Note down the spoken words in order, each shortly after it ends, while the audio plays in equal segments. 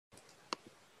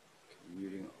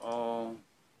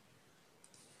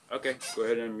Okay, go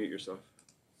ahead and mute yourself.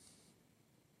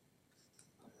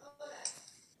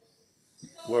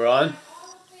 We're on?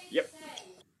 Yep.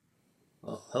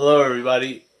 Well, hello,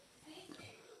 everybody.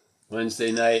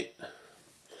 Wednesday night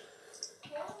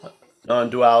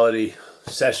non-duality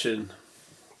session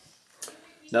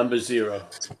number 0.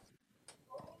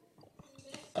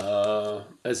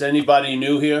 Is anybody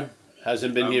new here?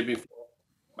 Hasn't been here before?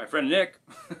 My friend Nick.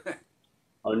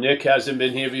 Oh, Nick hasn't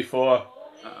been here before?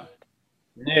 Uh-uh.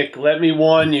 Nick, let me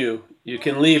warn you. You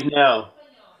can leave now.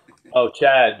 Oh,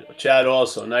 Chad. Chad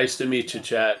also. Nice to meet you,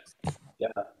 Chad. Yeah.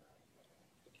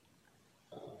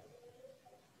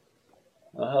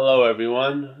 Hello,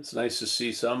 everyone. It's nice to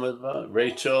see some of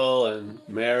Rachel and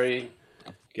Mary,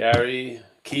 Gary,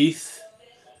 Keith.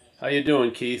 How you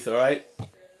doing, Keith? All right?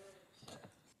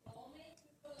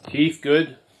 Keith,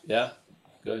 good? Yeah,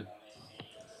 good.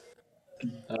 We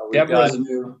Deborah's got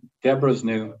new. Deborah's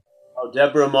new.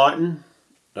 Deborah Martin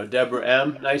or Deborah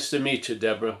M. Nice to meet you,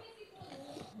 Deborah.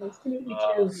 Nice to meet you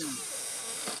too.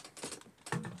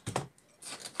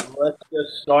 Let's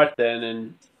just start then.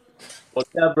 And well,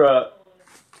 Deborah,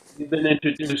 you've been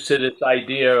introduced to this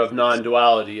idea of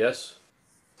non-duality, yes?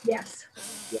 Yes.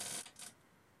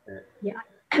 Yeah. Yeah.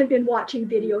 I've been watching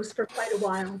videos for quite a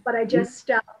while, but I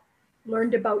just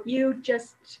learned about you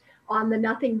just on the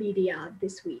Nothing Media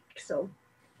this week. So.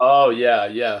 Oh yeah,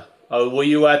 yeah. Oh, were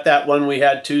you at that one we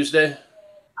had Tuesday?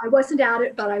 I wasn't at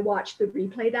it, but I watched the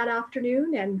replay that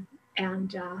afternoon,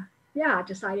 and yeah,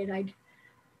 decided I'd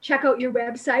check out your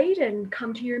website and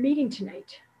come to your meeting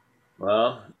tonight.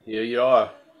 Well, here you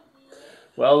are.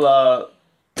 Well,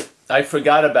 I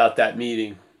forgot about that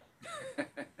meeting.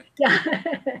 Yeah.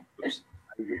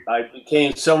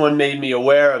 Someone made me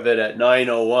aware of it at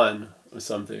 9:01 or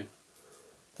something.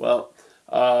 Well,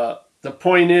 the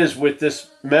point is with this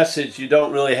message, you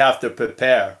don't really have to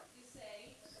prepare,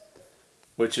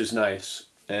 which is nice.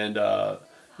 And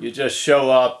you just show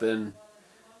up and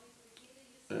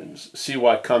see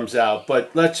what comes out.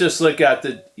 But let's just look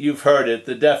at you've heard it,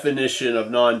 the definition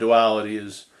of non-duality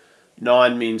is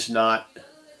non means not,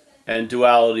 and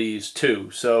duality is two.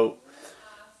 So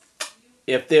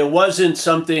if there wasn't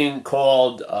something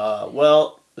called,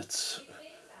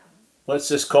 let's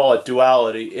just call it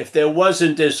duality. If there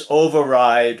wasn't this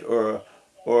override or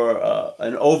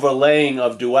an overlaying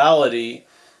of duality,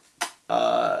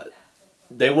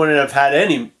 they wouldn't have had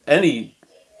any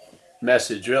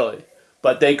message really.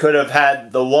 But they could have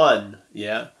had the one,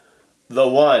 yeah, the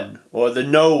one or the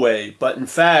no way. But in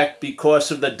fact, because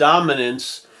of the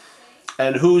dominance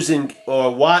and who's in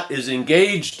or what is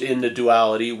engaged in the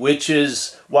duality, which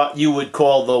is what you would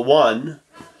call the one.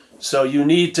 So you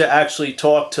need to actually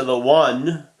talk to the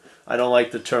one. I don't like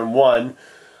the term one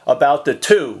about the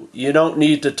two. You don't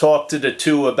need to talk to the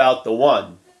two about the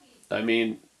one. I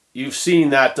mean, you've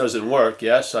seen that doesn't work,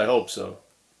 yes? I hope so.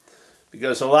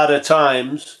 Because a lot of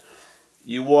times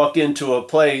you walk into a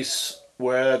place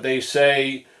where they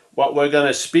say what we're going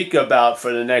to speak about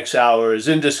for the next hour is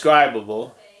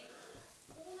indescribable,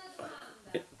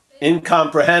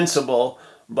 incomprehensible,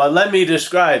 but let me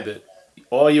describe it.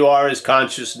 All you are is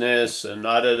consciousness and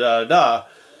da-da-da-da.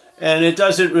 And it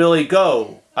doesn't really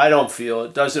go. I don't feel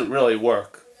it doesn't really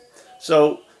work.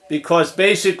 So, because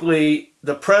basically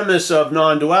the premise of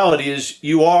non-duality is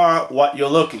you are what you're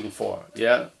looking for,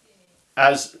 yeah?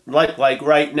 As like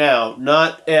right now,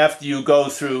 not after you go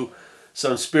through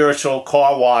some spiritual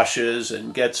car washes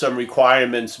and get some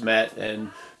requirements met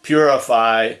and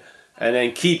purify and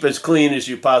then keep as clean as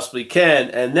you possibly can,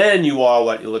 and then you are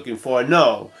what you're looking for.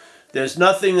 No, there's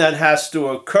nothing that has to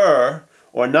occur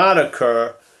or not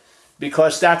occur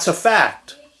because that's a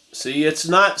fact. See, it's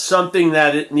not something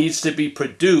that it needs to be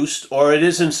produced, or it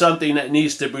isn't something that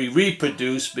needs to be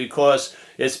reproduced because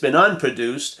it's been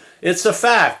unproduced. It's a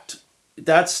fact.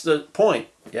 That's the point,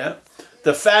 yeah?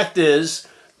 The fact is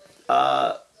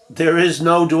there is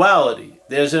no duality.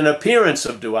 There's an appearance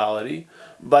of duality,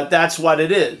 but that's what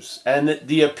it is. And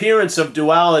the appearance of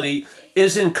duality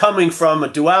isn't coming from a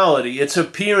duality. It's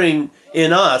appearing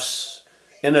in us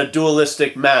in a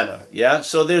dualistic manner, yeah?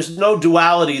 So there's no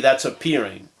duality that's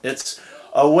appearing. It's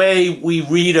a way we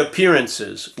read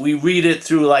appearances. We read it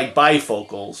through like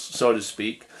bifocals, so to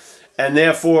speak, and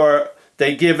therefore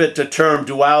they give it the term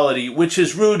duality, which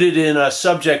is rooted in a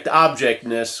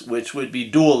subject-objectness, which would be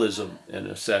dualism in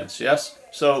a sense, yes?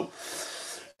 So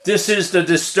this is the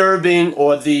disturbing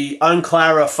or the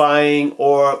unclarifying,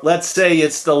 or let's say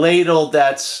it's the ladle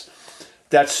that's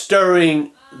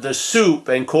stirring the soup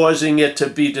and causing it to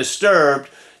be disturbed.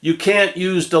 You can't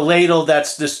use the ladle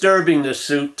that's disturbing the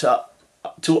soup to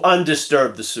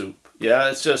undisturb the soup. Yeah,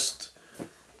 it's just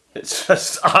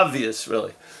obvious,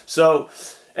 really. So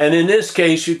And in this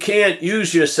case, you can't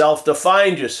use yourself to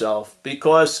find yourself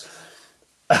because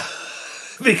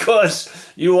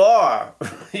you are.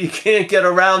 You can't get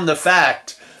around the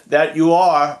fact that you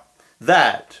are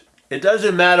that. It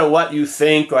doesn't matter what you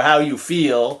think or how you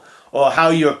feel or how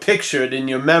you're pictured in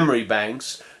your memory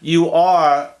banks. You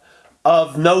are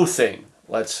of no thing,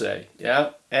 let's say,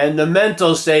 yeah? And the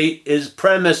mental state is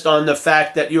premised on the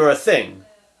fact that you're a thing.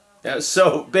 Yeah?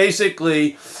 So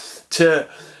basically, to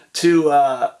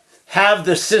have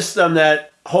the system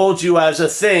that holds you as a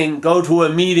thing go to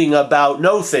a meeting about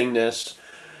no-thingness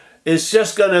is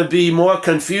just going to be more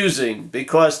confusing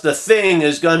because the thing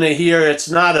is going to hear it's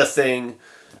not a thing,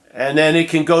 and then it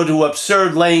can go to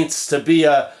absurd lengths to be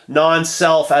a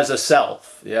non-self as a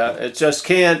self. Yeah, it just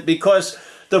can't, because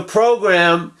the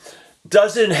program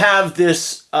doesn't have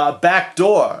this back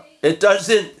door. It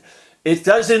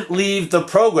doesn't leave the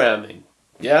programming.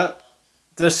 Yeah,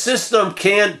 the system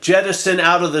can't jettison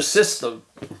out of the system.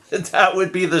 That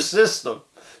would be the system.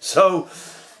 So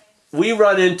we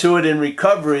run into it in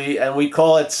recovery, and we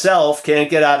call it self, can't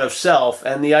get out of self.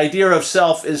 And the idea of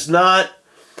self is not,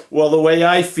 well, the way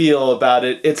I feel about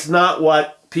it, it's not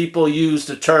what people use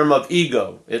the term of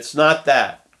ego. It's not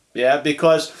that. Yeah,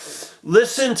 because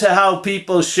listen to how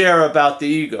people share about the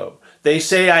ego. They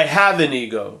say, I have an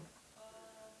ego,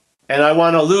 and I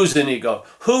want to lose an ego.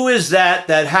 Who is that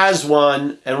has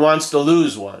one and wants to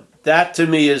lose one? That, to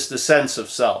me, is the sense of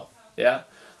self. Yeah?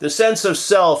 The sense of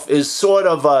self is sort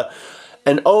of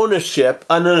an ownership,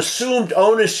 an assumed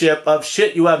ownership of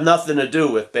shit you have nothing to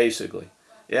do with, basically.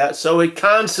 Yeah? So it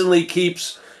constantly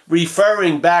keeps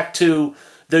referring back to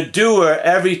the doer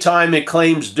every time it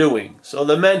claims doing. So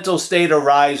the mental state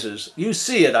arises. You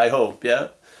see it, I hope, yeah?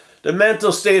 The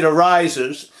mental state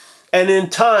arises, and in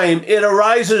time, it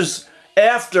arises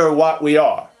after what we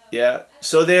are, yeah?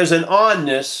 So there's an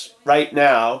onness right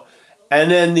now, and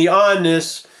then the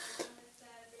onness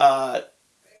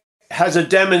has a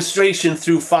demonstration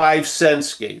through 5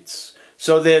 sense gates.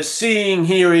 So there's seeing,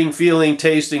 hearing, feeling,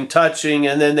 tasting, touching,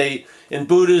 and then in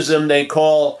Buddhism, they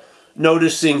call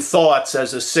noticing thoughts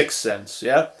as a 6th sense,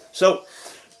 yeah? So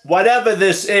whatever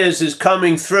this is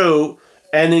coming through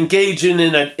and engaging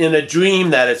in a dream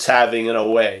that it's having in a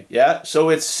way, yeah? So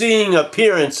it's seeing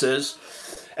appearances,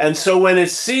 and so when it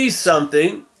sees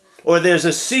something, or there's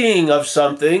a seeing of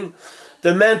something,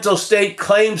 the mental state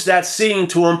claims that seeing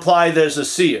to imply there's a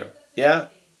seer, yeah?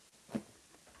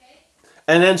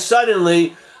 And then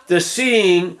suddenly, the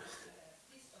seer's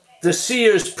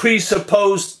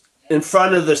presupposed in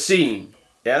front of the seeing,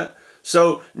 yeah?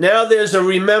 So now there's a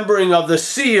remembering of the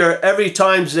seer every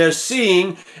time they're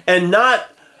seeing, and not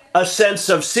a sense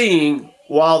of seeing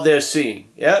while they're seeing,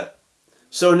 yeah?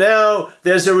 So now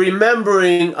there's a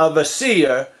remembering of a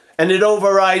seer, and it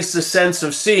overrides the sense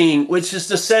of seeing, which is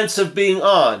the sense of being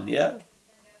on, yeah?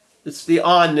 It's the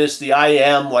onness, the I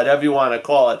am, whatever you want to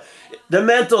call it. The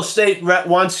mental state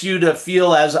wants you to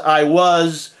feel as I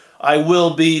was, I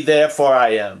will be, therefore I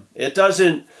am. It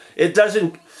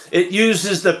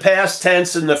uses the past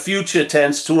tense and the future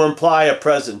tense to imply a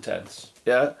present tense,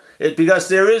 yeah? Because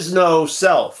there is no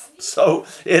self. So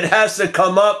it has to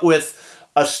come up with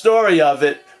a story of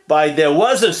it by there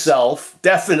was a self,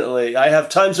 definitely. I have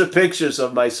tons of pictures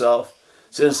of myself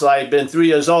since I've been 3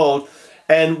 years old.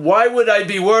 And why would I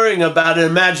be worrying about an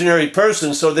imaginary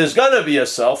person? So there's going to be a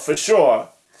self for sure.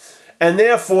 And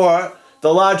therefore,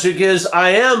 the logic is I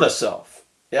am a self,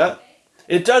 yeah?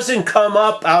 It doesn't come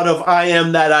up out of I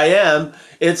am that I am.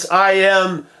 It's I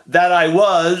am that I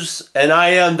was and I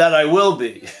am that I will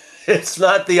be. It's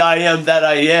not the I am that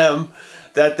I am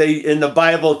that they, in the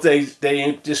Bible,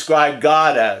 they describe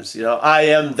God as, you know, I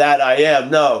am that I am.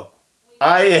 No,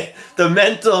 the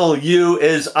mental you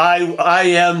is I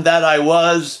am that I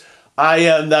was, I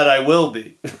am that I will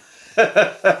be.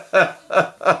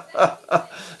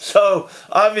 So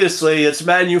obviously it's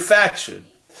manufactured.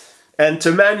 And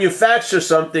to manufacture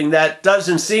something that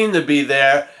doesn't seem to be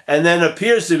there and then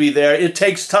appears to be there, it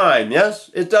takes time, yes?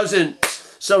 It doesn't.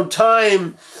 So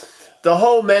time, the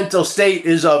whole mental state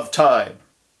is of time.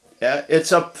 Yeah,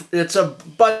 it's a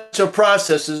bunch of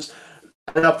processes,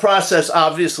 and a process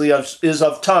obviously is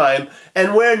of time,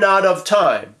 and we're not of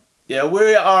time. Yeah,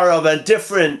 we are of a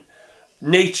different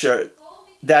nature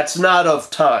that's not of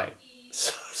time.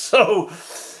 So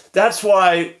that's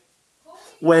why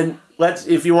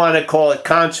if you want to call it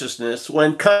consciousness,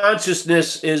 when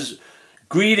consciousness is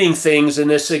greeting things in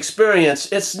this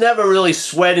experience, it's never really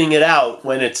sweating it out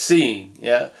when it's seeing.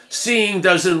 Yeah, seeing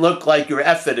doesn't look like you're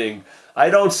efforting. I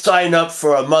don't sign up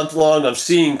for a month long of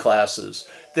seeing classes.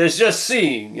 There's just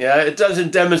seeing. Yeah, it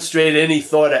doesn't demonstrate any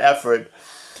thought or effort.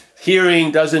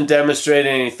 hearing doesn't demonstrate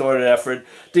any thought and effort.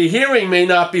 The hearing may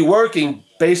not be working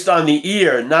based on the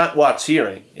ear, not what's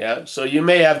hearing. Yeah. So you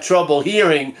may have trouble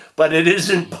hearing, but it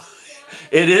isn't.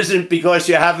 It isn't because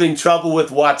you're having trouble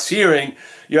with what's hearing.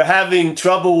 You're having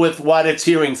trouble with what it's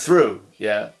hearing through.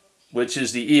 Yeah. Which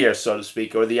is the ear, so to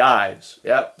speak, or the eyes.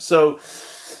 Yeah. So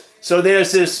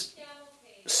there's this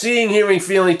seeing, hearing,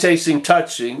 feeling, tasting,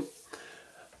 touching.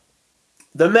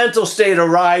 The mental state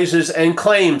arises and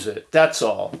claims it. That's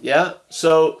all. Yeah.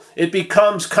 So it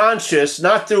becomes conscious,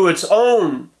 not through its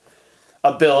own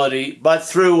ability, but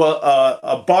through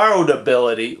a borrowed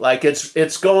ability. Like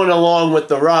it's going along with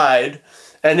the ride,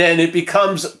 and then it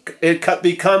becomes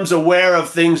aware of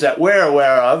things that we're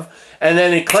aware of, and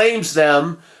then it claims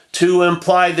them to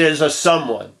imply there's a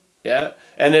someone. Yeah.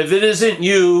 And if it isn't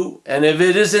you, and if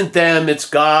it isn't them, it's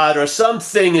God or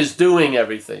something is doing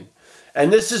everything.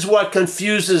 And this is what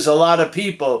confuses a lot of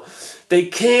people. They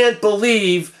can't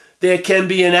believe there can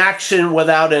be an action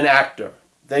without an actor.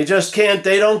 They just can't,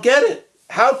 they don't get it.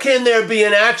 How can there be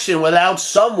an action without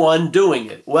someone doing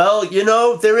it? Well,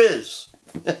 there is.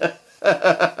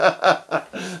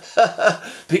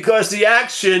 Because the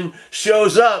action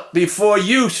shows up before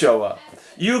you show up.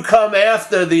 You come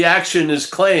after the action is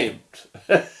claimed.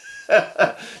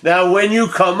 Now, when you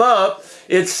come up,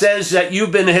 it says that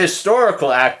you've been a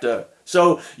historical actor.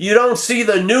 So you don't see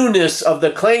the newness of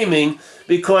the claiming,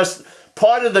 because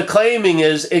part of the claiming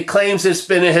is it claims it's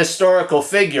been a historical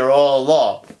figure all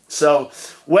along. So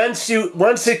once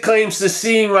it claims the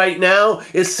seeing right now,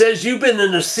 it says you've been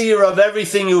in the seer of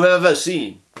everything you've ever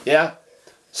seen. Yeah?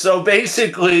 So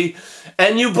basically,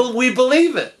 and we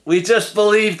believe it. We just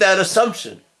believe that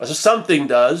assumption. Something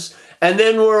does. And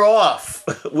then we're off.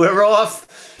 We're off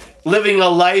living a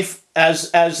life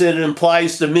as it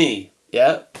implies to me.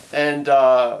 Yeah, and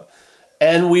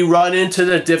we run into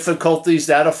the difficulties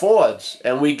that affords,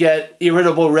 and we get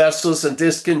irritable, restless, and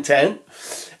discontent,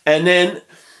 and then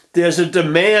there's a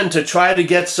demand to try to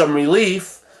get some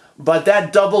relief, but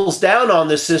that doubles down on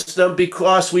the system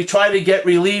because we try to get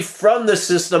relief from the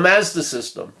system as the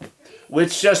system,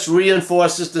 which just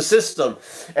reinforces the system.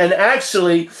 And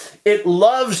actually, it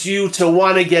loves you to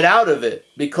want to get out of it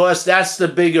because that's the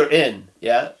bigger in,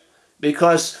 yeah,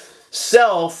 because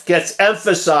self gets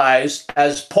emphasized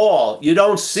as Paul. You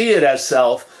don't see it as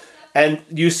self, and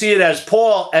you see it as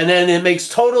Paul, and then it makes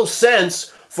total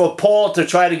sense for Paul to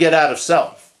try to get out of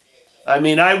self. I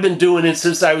mean, I've been doing it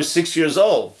since I was 6 years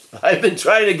old. I've been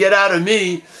trying to get out of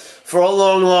me for a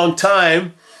long, long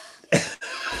time.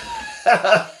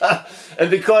 And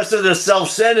because of the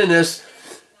self-centeredness,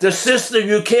 the system,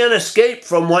 you can't escape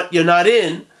from what you're not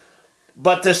in,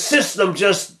 but the system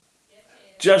just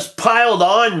piled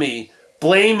on me,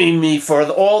 blaming me for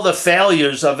all the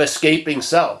failures of escaping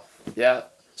self. Yeah.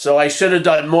 So I should have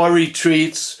done more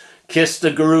retreats, kissed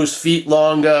the guru's feet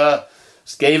longer,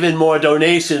 gave in more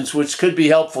donations, which could be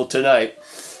helpful tonight,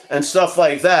 and stuff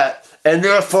like that. And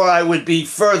therefore I would be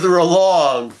further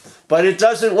along. But it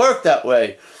doesn't work that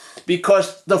way,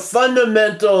 because the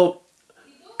fundamental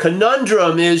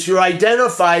conundrum is you're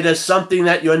identified as something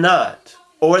that you're not.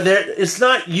 Or it's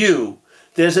not you.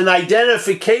 There's an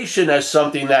identification as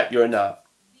something that you're not.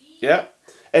 Yeah?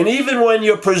 And even when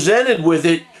you're presented with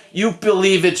it, you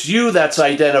believe it's you that's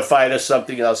identified as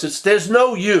something else. There's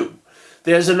no you.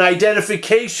 There's an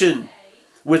identification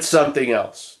with something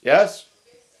else. Yes?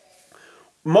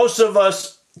 Most of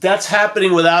us, that's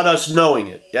happening without us knowing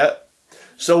it. Yeah?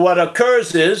 So what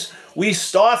occurs is we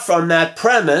start from that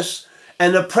premise,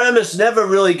 and the premise never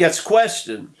really gets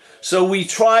questioned. So we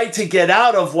try to get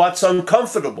out of what's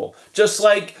uncomfortable. Just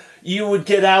like you would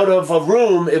get out of a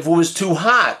room if it was too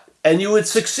hot, and you would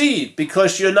succeed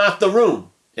because you're not the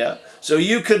room. Yeah. So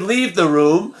you could leave the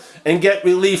room and get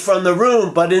relief from the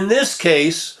room, but in this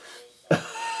case,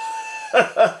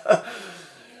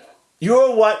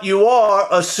 you're what you are,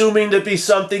 assuming to be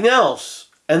something else.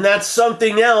 And that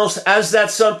something else, as that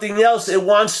something else, it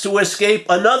wants to escape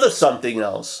another something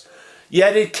else.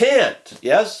 Yet it can't,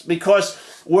 yes? Because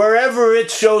wherever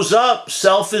it shows up,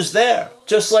 self is there.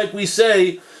 Just like we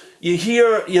say, you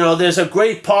hear, there's a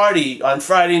great party on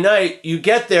Friday night. You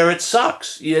get there, it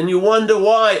sucks. And you wonder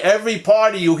why every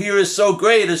party you hear is so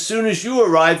great. As soon as you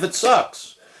arrive, it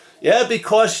sucks. Yeah,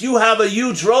 because you have a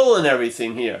huge role in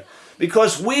everything here.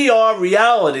 Because we are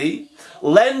reality,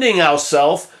 lending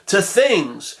ourselves to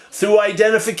things through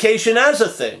identification as a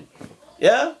thing.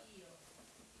 Yeah?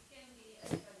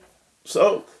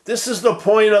 So this is the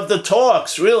point of the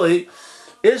talks, really.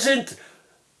 Isn't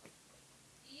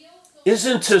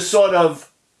to sort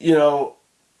of,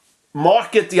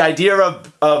 market the idea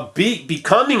of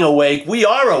becoming awake. We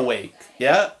are awake,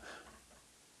 yeah?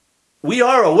 we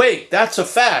are awake. That's a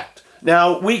fact.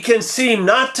 Now, we can seem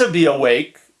not to be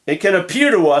awake. It can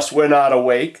appear to us we're not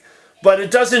awake, but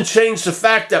it doesn't change the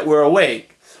fact that we're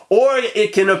awake. Or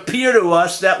it can appear to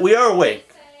us that we are awake.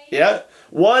 Yeah?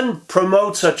 One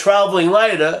promotes a traveling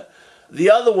lighter, the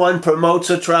other one promotes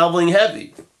a traveling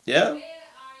heavy. Yeah?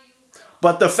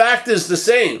 But the fact is the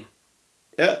same.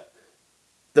 Yeah?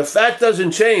 The fact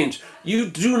doesn't change. You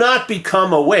do not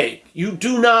become awake. You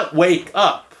do not wake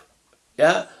up.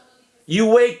 Yeah? You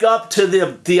wake up to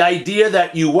the idea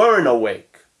that you weren't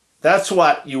awake. That's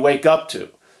what you wake up to.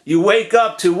 You wake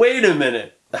up to, wait a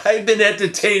minute, I've been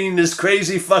entertaining this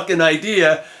crazy fucking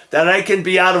idea that I can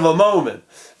be out of a moment.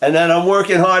 And then I'm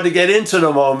working hard to get into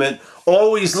the moment,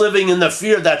 always living in the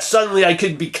fear that suddenly I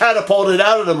could be catapulted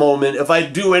out of the moment if I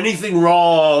do anything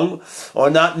wrong or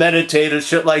not meditate or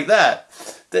shit like that.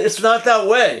 It's not that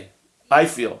way, I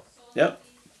feel. Yeah.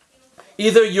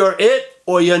 Either you're it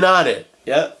or you're not it.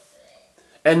 Yeah.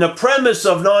 And the premise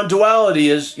of non-duality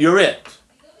is you're it.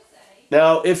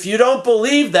 Now, if you don't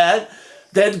believe that,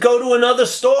 then go to another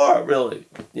store, really.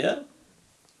 Yeah.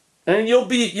 And you'll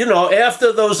be, you know,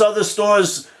 after those other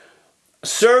stores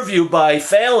serve you by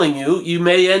failing you, you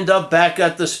may end up back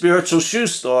at the spiritual shoe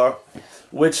store,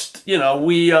 which, you know,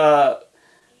 we all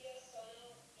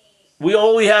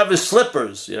we have is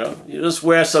slippers, you know. You just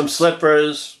wear some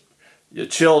slippers, you're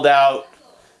chilled out,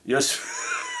 you're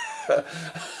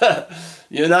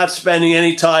you're not spending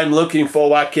any time looking for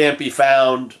what can't be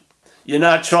found. You're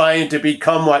not trying to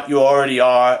become what you already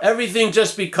are. Everything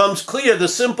just becomes clear. The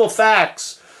simple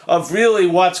facts of really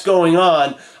what's going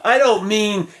on. I don't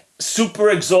mean super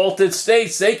exalted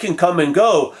states. They can come and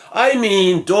go. I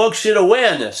mean dog shit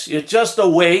awareness. You're just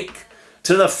awake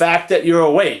to the fact that you're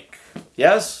awake.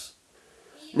 Yes?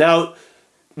 Now,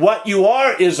 what you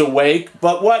are is awake,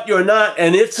 but what you're not,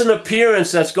 and it's an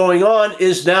appearance that's going on,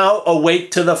 is now awake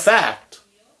to the fact.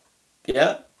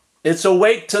 Yeah? It's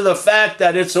awake to the fact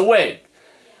that it's awake.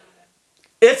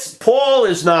 Paul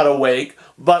is not awake,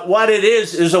 but what it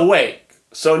is awake.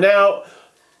 So now,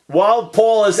 while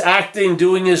Paul is acting,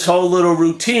 doing his whole little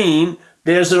routine,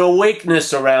 there's an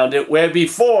awakeness around it, where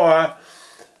before,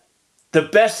 the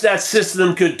best that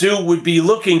system could do would be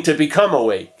looking to become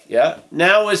awake. Yeah.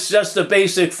 Now it's just a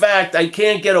basic fact. I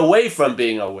can't get away from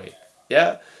being awake.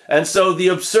 Yeah. And so the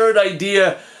absurd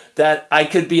idea that I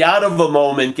could be out of a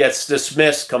moment gets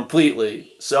dismissed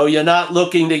completely. So you're not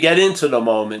looking to get into the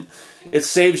moment. It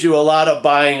saves you a lot of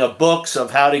buying of books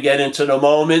of how to get into the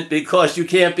moment because you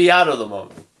can't be out of the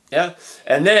moment. Yeah.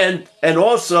 And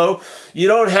also you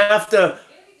don't have to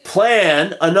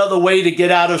plan another way to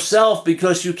get out of self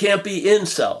because you can't be in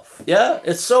self. Yeah.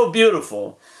 It's so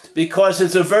beautiful. Because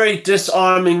it's a very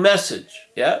disarming message,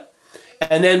 yeah?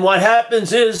 And then what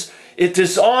happens is it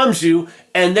disarms you,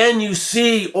 and then you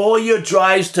see all your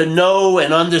drives to know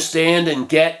and understand and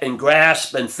get and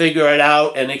grasp and figure it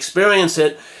out and experience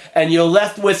it, and you're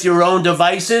left with your own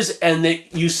devices, and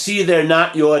you see they're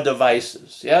not your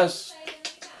devices, yes?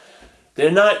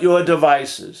 They're not your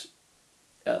devices,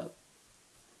 yeah?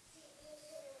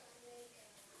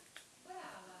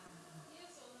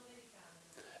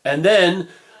 And then,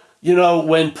 you know,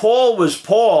 when Paul was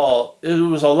Paul, it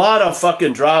was a lot of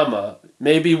fucking drama,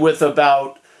 maybe with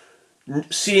about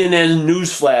CNN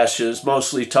news flashes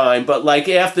mostly time, but like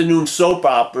afternoon soap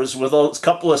operas with a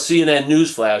couple of CNN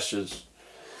news flashes.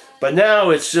 But now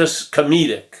it's just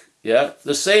comedic, yeah?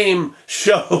 The same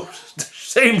shows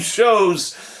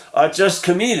are just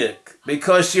comedic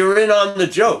because you're in on the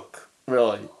joke,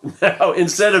 really. Now,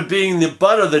 instead of being the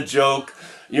butt of the joke,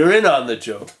 you're in on the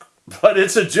joke. But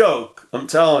it's a joke, I'm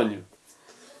telling you.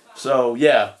 So,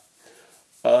 yeah.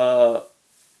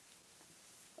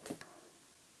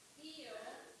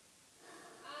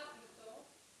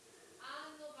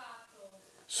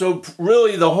 So,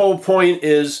 really, the whole point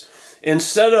is,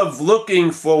 instead of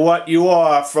looking for what you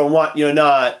are from what you're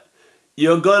not,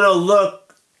 you're going to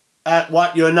look at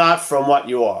what you're not from what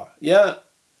you are. Yeah?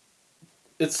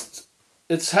 It's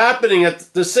happening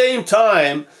at the same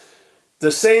time.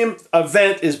 The same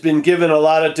event has been given a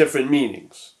lot of different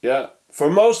meanings. Yeah. For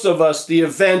most of us, the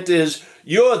event is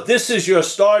this is your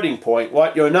starting point,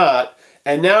 what you're not,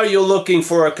 and now you're looking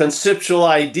for a conceptual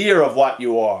idea of what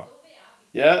you are.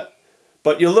 Yeah.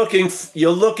 But you're looking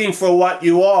for what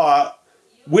you are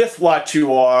with what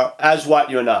you are as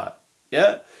what you're not.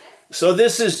 Yeah. So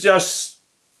this is just,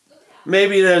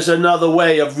 maybe there's another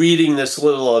way of reading this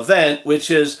little event, which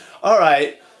is, all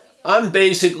right, I'm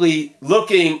basically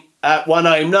looking at what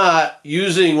I'm not,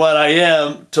 using what I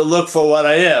am to look for what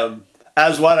I am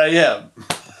as what I am.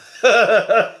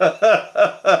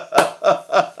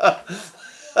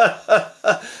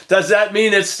 Does that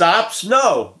mean it stops?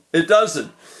 No. It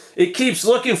doesn't. It keeps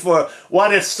looking for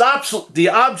what it stops. The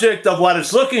object of what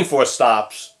it's looking for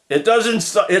stops. It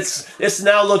doesn't. It's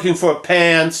now looking for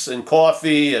pants and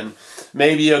coffee and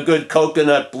maybe a good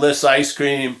coconut bliss ice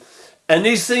cream, and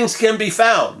these things can be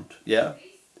found. Yeah,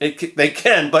 they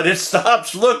can, but it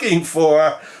stops looking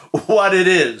for what it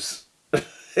is.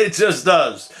 It just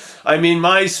does. I mean,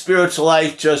 my spiritual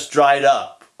life just dried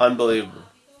up. Unbelievable.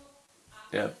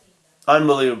 Yeah,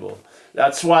 unbelievable.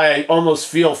 That's why I almost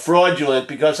feel fraudulent,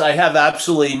 because I have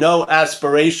absolutely no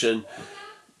aspiration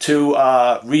to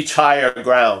reach higher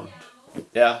ground.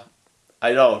 Yeah,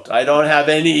 I don't. I don't have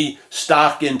any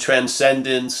stock in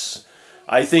transcendence.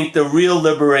 I think the real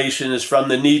liberation is from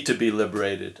the need to be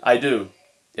liberated. I do.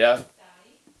 Yeah,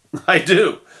 I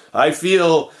do. I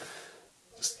feel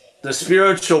the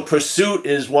spiritual pursuit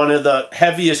is one of the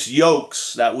heaviest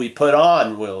yokes that we put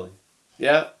on, Willie.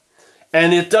 Yeah.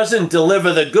 And it doesn't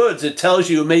deliver the goods. It tells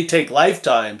you it may take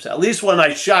lifetimes. At least when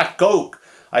I shot coke,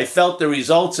 I felt the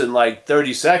results in like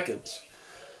 30 seconds.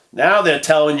 Now they're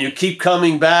telling you keep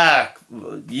coming back,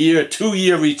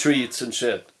 2-year retreats and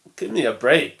shit. Give me a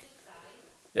break.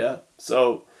 Yeah.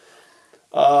 So,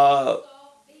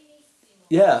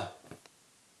 yeah.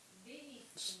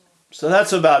 So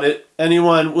that's about it.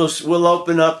 Anyone? We'll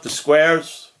open up the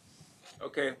squares.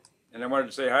 Okay. And I wanted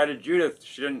to say hi to Judith.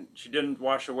 She didn't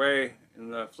wash away in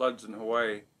the floods in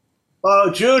Hawaii.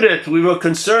 Oh, Judith, we were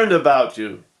concerned about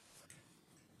you.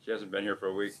 She hasn't been here for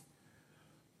a week.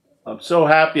 I'm so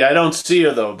happy. I don't see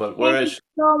her though, but where is she?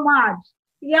 So much.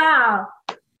 Yeah,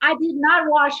 I did not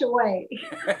wash away.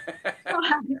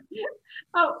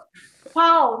 Oh,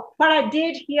 Paul, but I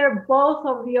did hear both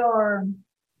of your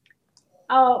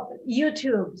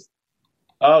YouTubes.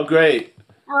 Oh, great.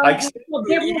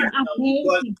 They were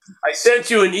amazing. I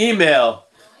sent you an email.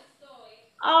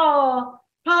 Oh,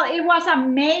 Paul, it was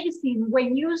amazing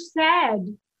when you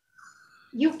said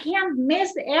you can't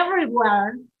miss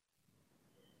everywhere.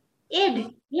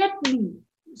 It hit me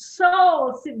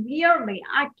so severely.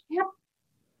 I kept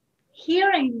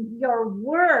hearing your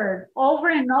word over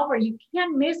and over. You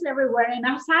can't miss everywhere. And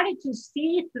I started to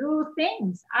see through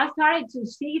things. I started to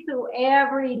see through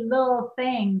every little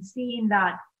thing, seeing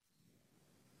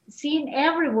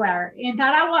everywhere, and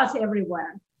that I was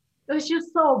everywhere. It was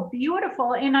just so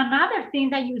beautiful. And another thing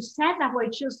that you said that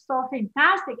was just so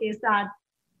fantastic is that,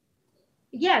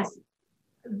 yes,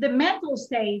 the mental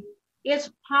state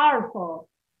is powerful,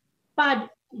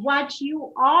 but what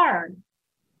you are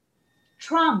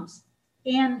trumps,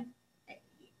 and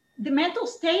the mental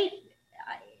state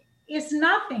is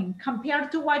nothing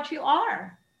compared to what you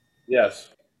are. Yes.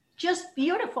 Just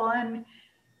beautiful. And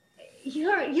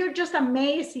you're just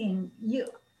amazing.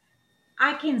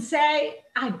 I can say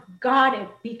I got it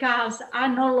because I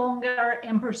no longer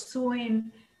am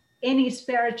pursuing any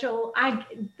spiritual.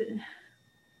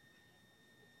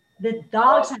 The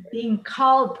dogs have been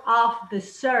called off the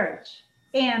search,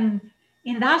 and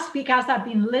that's because I've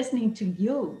been listening to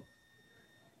you.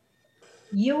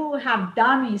 You have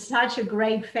done me such a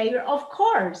great favor. Of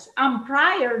course, I'm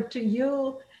prior to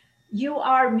you. You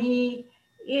are me.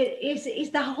 It's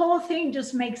the whole thing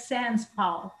just makes sense,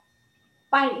 Paul.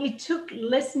 But it took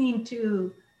listening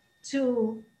to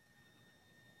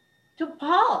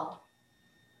Paul.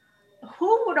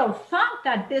 Who would have thought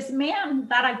that this man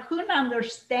that I couldn't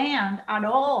understand at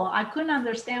all, I couldn't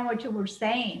understand what you were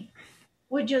saying,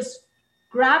 would just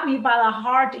grab me by the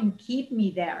heart and keep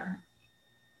me there.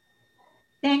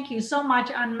 Thank you so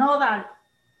much. I know that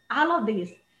all of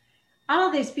these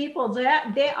people,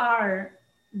 they are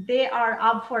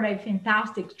up for a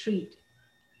fantastic treat,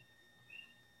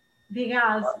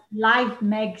 because life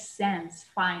makes sense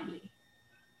finally.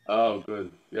 Oh,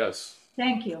 good. Yes.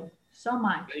 Thank you so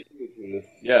much. Thank you, Judith.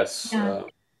 Yes. Yeah.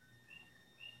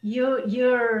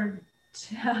 You're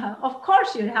of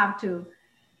course you'd have to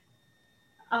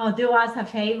do us a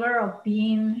favor of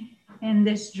being in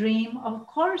this dream. Of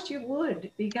course you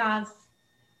would, because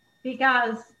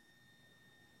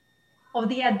of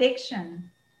the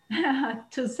addiction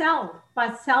to self,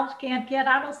 but self can't get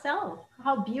out of self.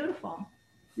 How beautiful.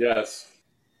 Yes.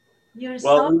 You're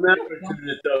well, so remember, beautiful.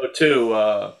 Judith, though, too,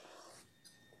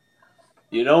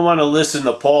 you don't want to listen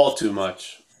to Paul too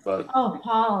much, but Oh,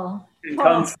 Paul.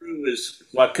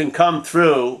 what can come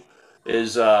through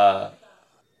is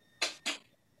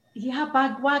Yeah,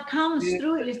 but what comes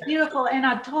through is beautiful. And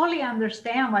I totally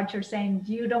understand what you're saying.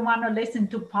 You don't want to listen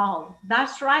to Paul.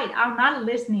 That's right. I'm not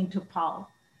listening to Paul.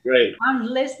 great. I'm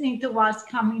listening to what's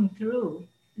coming through.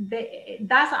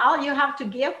 That's all you have to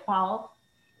give, Paul.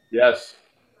 Yes.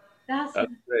 That's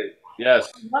That's great.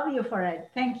 Yes. I love you for it.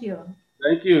 Thank you.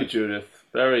 Thank you, Judith.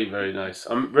 Very, very nice.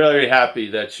 I'm very happy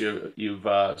that you've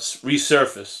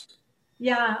resurfaced.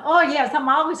 Yeah. Oh, yes. I'm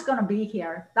always going to be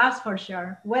here. That's for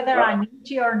sure. Whether I need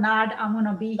you or not, I'm going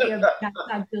to be here because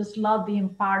I just love being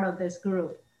part of this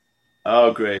group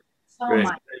Oh, great, so great.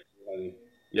 much.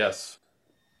 Yes.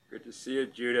 Good to see you,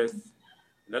 Judith.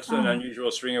 That's an Oh.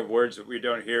 unusual string of words that we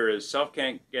don't hear is self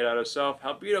can't get out of self.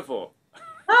 How beautiful.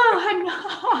 Oh, I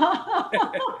know.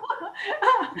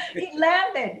 It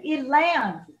landed. It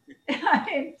lands.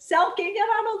 Self can get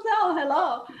out of self.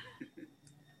 Hello.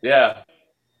 Yeah.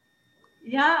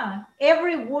 Yeah.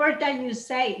 Every word that you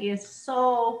say is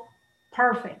so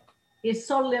perfect. It's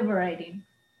so liberating.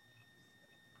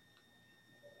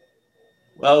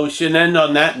 Well, we should end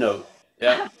on that note.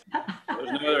 Yeah.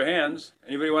 There's no other hands.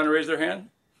 Anybody want to raise their hand?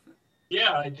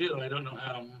 Yeah, I do. I don't know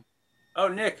how. Oh,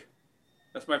 Nick.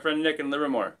 That's my friend Nick in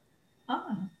Livermore.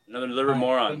 Oh. Another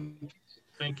Livermorean.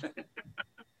 Thank you.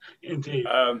 Indeed.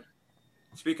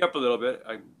 Speak up a little bit.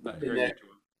 I'm not hearing you too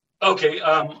well. Okay.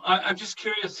 I'm just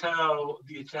curious how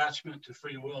the attachment to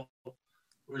free will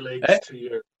relates to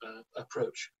your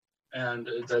approach, and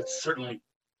that's certainly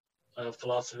a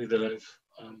philosophy that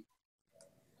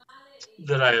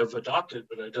I have adopted,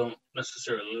 but I don't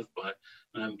necessarily live by.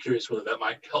 And I'm curious whether that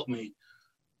might help me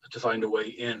to find a way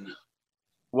in.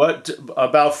 What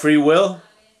about free will?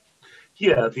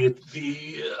 Yeah, the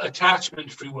attachment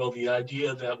to free will, the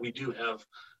idea that we do have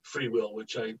free will,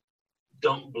 which I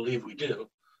don't believe we do.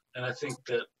 And I think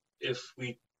that if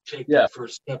we take that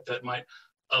first step, that might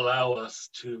allow us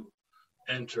to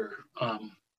enter the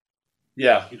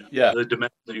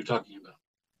dimension that you're talking about.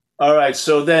 All right.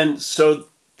 So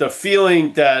the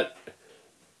feeling that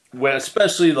when,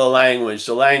 especially the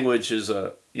language is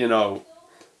a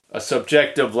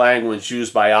subjective language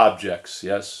used by objects.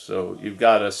 Yes. So you've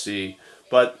got to see,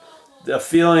 but the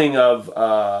feeling of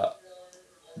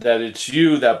that it's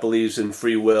you that believes in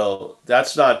free will,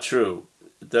 that's not true.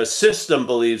 The system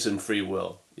believes in free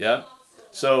will. Yeah.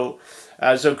 So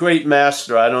as a great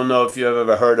master, I don't know if you've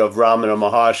ever heard of Ramana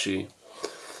Maharshi.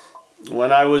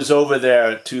 When I was over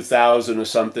there 2000 or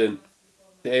something,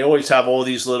 they always have all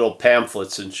these little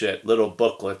pamphlets and shit, little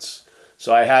booklets.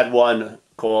 So I had one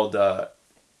called, I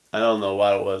don't know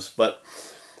what it was, but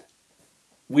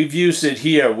we've used it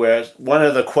here where one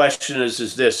of the questions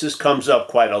is this comes up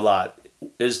quite a lot.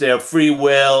 Is there free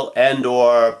will and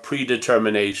or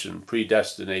predestination?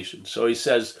 So he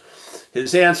says,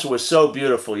 his answer was so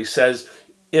beautiful. He says,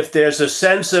 if there's a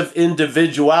sense of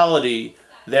individuality,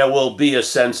 there will be a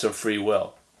sense of free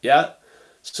will. Yeah?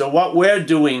 So what we're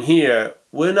doing here,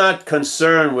 we're not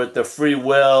concerned with the free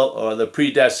will or the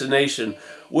predestination.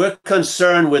 We're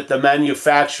concerned with the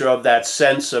manufacture of that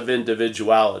sense of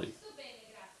individuality.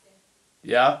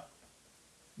 Yeah?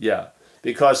 Yeah.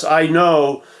 Because I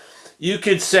know you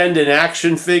could send an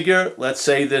action figure, let's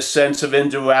say this sense of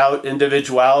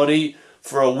individuality,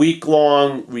 for a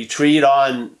week-long retreat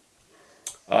on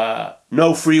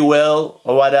no free will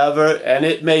or whatever, and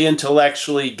it may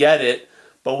intellectually get it,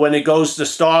 but when it goes to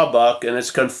Starbucks and it's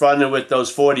confronted with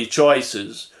those 40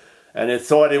 choices, and it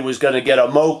thought it was going to get a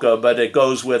mocha, but it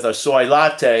goes with a soy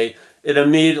latte, it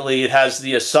has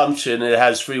the assumption it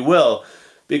has free will,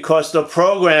 because the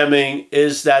programming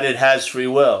is that it has free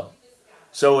will.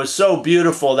 So it's so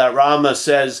beautiful that Rama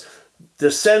says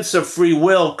the sense of free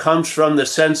will comes from the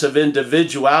sense of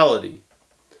individuality.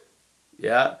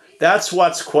 Yeah? That's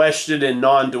what's questioned in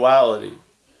non-duality,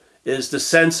 is the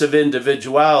sense of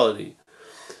individuality.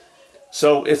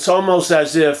 So it's almost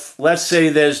as if, let's say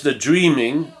there's the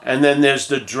dreaming and then there's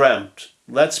the dreamt.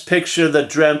 Let's picture the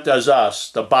dreamt as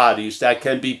us, the bodies that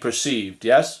can be perceived,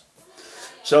 yes?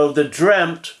 So the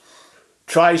dreamt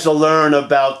tries to learn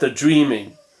about the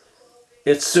dreaming.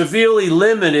 It's severely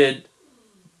limited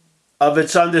of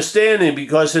its understanding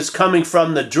because it's coming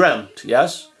from the dreamt,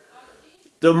 yes?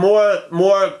 The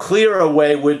more clearer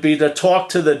way would be to talk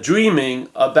to the dreaming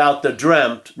about the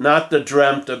dreamt, not the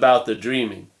dreamt about the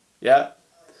dreaming. Yeah?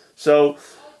 So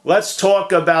let's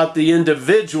talk about the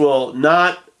individual,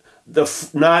 not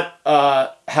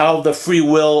how the free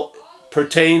will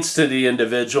pertains to the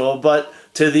individual, but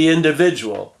to the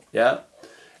individual. Yeah?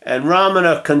 And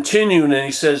Ramana continued and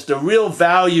he says the real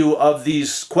value of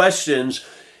these questions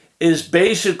is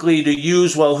basically to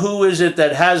use, well, who is it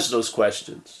that has those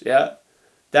questions? Yeah?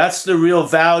 That's the real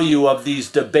value of these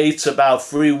debates about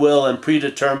free will and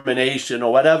predetermination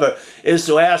or whatever, is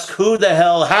to ask who the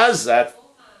hell has that?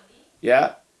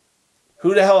 Yeah?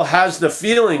 Who the hell has the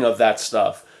feeling of that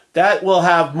stuff? That will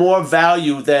have more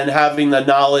value than having the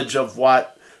knowledge of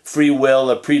what free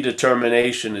will or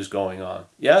predetermination is going on.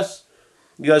 Yes?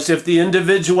 Because if the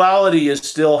individuality is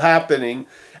still happening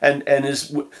and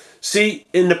is See,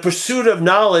 in the pursuit of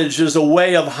knowledge is a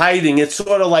way of hiding. It's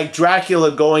sort of like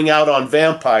Dracula going out on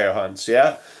vampire hunts,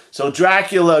 yeah? So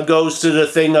Dracula goes to the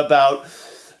thing about,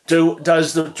 do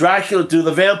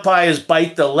the vampires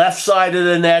bite the left side of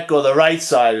the neck or the right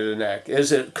side of the neck?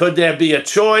 Could there be a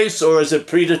choice, or is it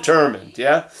predetermined,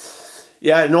 yeah?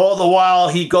 Yeah, and all the while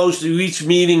he goes to each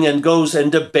meeting and goes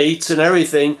and debates and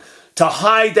everything to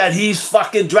hide that he's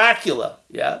fucking Dracula,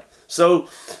 yeah? So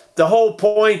the whole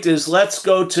point is, let's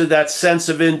go to that sense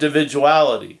of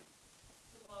individuality,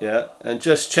 yeah, and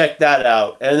just check that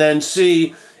out, and then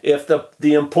see if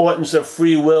the importance of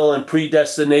free will and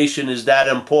predestination is that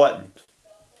important.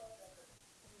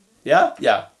 Yeah,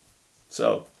 yeah.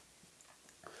 So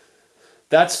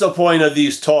that's the point of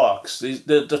these talks.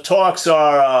 The talks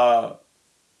are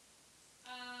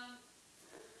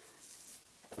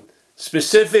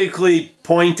specifically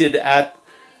pointed at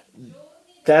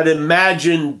that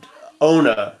imagined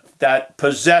owner, that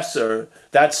possessor,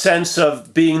 that sense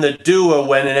of being the doer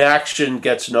when an action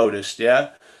gets noticed,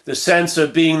 yeah? The sense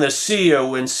of being the seer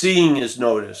when seeing is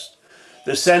noticed.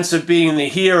 The sense of being the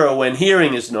hearer when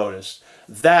hearing is noticed.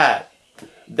 That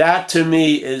to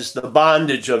me is the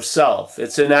bondage of self.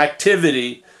 It's an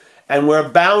activity, and we're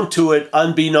bound to it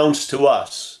unbeknownst to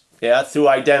us, yeah, through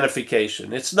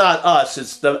identification. It's not us,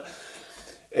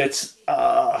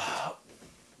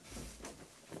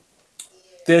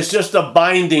 there's just a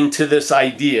binding to this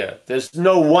idea. There's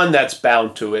no one that's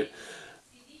bound to it.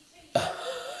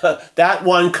 That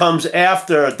one comes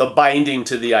after the binding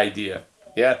to the idea.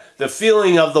 Yeah, the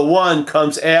feeling of the one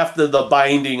comes after the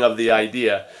binding of the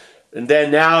idea. And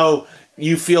then now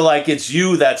you feel like it's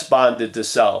you that's bonded to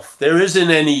self. There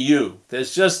isn't any you.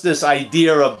 There's just this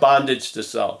idea of bondage to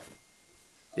self.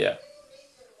 Yeah.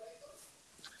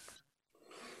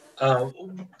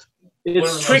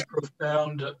 It's tricky.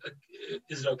 Profound.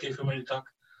 Is it okay for me to talk?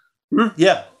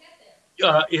 Yeah.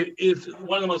 If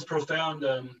one of the most profound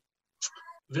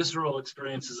visceral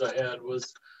experiences I had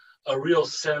was a real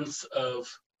sense of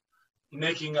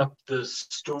making up the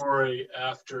story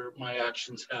after my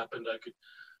actions happened. I could,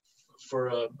 for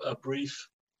a brief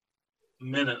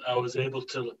minute, I was able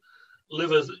to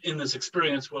live in this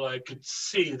experience where I could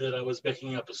see that I was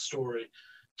making up a story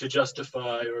to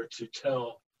justify or to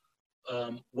tell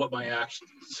what my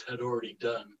actions had already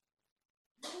done.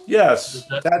 Yes.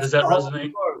 Does that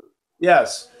resonate?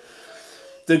 Yes.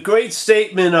 The great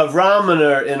statement of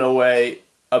Ramana, in a way,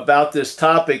 about this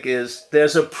topic is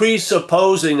there's a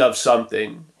presupposing of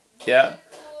something, yeah?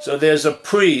 So there's a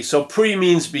pre. So pre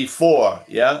means before,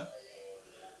 yeah?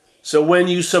 So when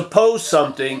you suppose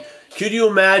something, could you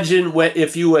imagine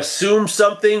if you assume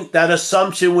something, that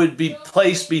assumption would be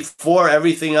placed before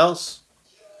everything else?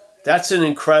 That's an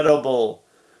incredible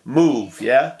move,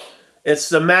 yeah? It's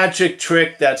the magic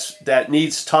trick that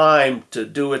needs time to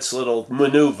do its little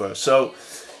maneuver. So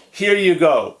here you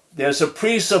go. There's a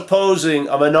presupposing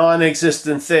of a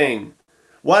non-existent thing.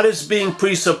 What is being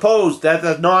presupposed? That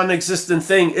the non-existent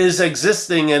thing is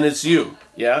existing and it's you,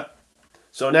 yeah?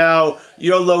 So now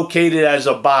you're located as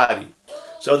a body.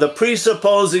 So the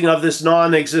presupposing of this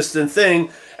non-existent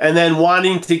thing and then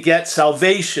wanting to get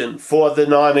salvation for the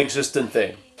non-existent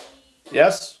thing.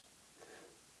 Yes?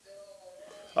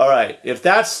 All right, if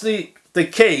that's the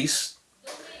case,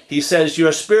 he says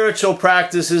your spiritual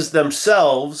practices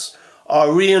themselves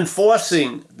are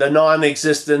reinforcing the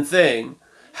non-existent thing.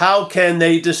 How can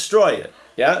they destroy it?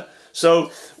 Yeah?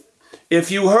 So if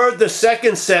you heard the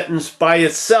second sentence by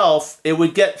itself, it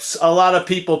would get a lot of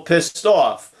people pissed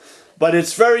off. But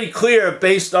it's very clear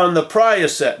based on the prior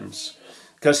sentence,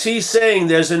 because he's saying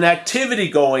there's an activity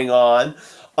going on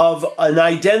of an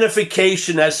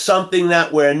identification as something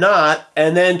that we're not,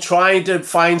 and then trying to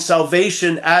find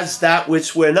salvation as that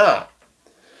which we're not.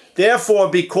 Therefore,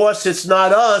 because it's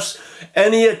not us,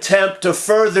 any attempt to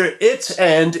further its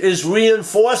end is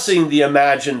reinforcing the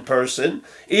imagined person,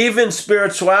 even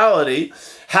spirituality.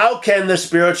 How can the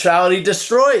spirituality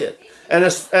destroy it? And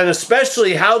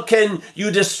especially, how can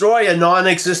you destroy a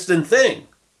non-existent thing?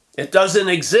 It doesn't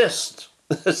exist.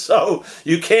 So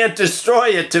you can't destroy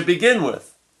it to begin with.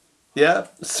 Yeah?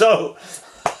 So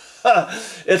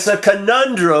it's a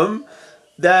conundrum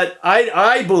that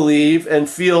I believe and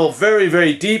feel very,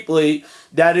 very deeply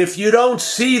that if you don't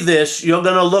see this, you're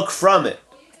going to look from it.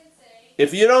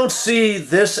 If you don't see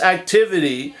this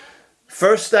activity,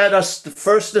 first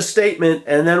the statement,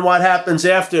 and then what happens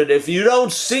after it, if you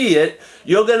don't see it,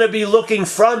 you're going to be looking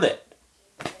from it.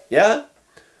 Yeah?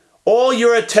 All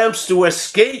your attempts to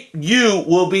escape you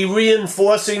will be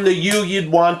reinforcing the you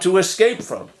you'd want to escape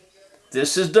from.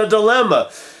 This is the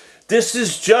dilemma. This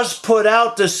is just put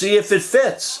out to see if it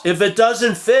fits. If it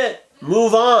doesn't fit,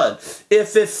 Move on.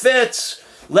 If it fits,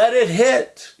 let it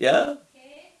hit. Yeah.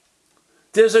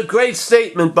 There's a great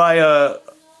statement by a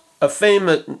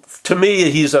famous, to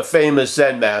me, he's a famous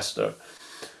Zen master,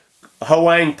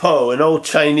 Huang Po, an old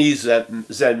Chinese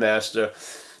Zen master.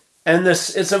 And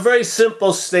it's a very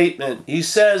simple statement. He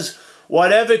says,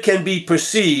 whatever can be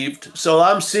perceived. So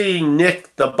I'm seeing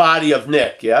Nick, the body of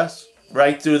Nick, yes?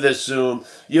 Right through this Zoom.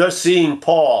 You're seeing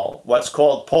Paul, what's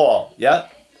called Paul, yeah?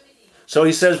 So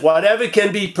he says, whatever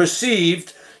can be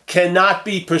perceived cannot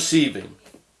be perceiving.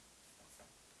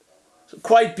 It's a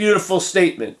quite beautiful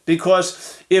statement,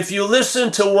 because if you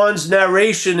listen to one's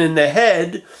narration in the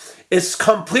head, it's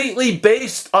completely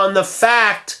based on the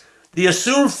fact, the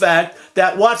assumed fact,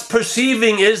 that what's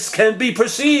perceiving can be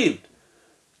perceived.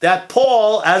 That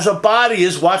Paul, as a body,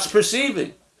 is what's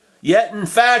perceiving. Yet, in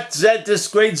fact, this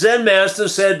great Zen master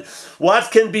said,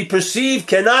 what can be perceived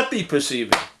cannot be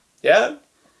perceiving. Yeah?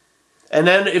 And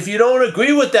then if you don't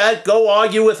agree with that, go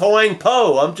argue with Huang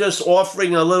Po. I'm just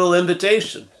offering a little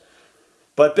invitation.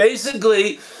 But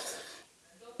basically,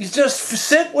 you just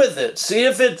sit with it. See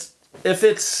if it's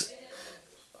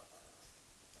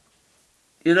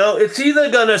it's either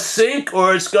going to sink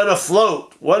or it's going to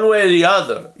float, one way or the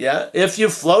other, yeah? If you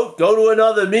float, go to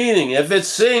another meaning. If it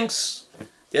sinks,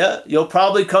 yeah, you'll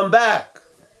probably come back.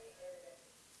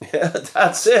 Yeah,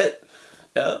 that's it,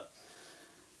 yeah?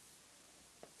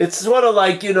 It's sort of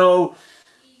like, you're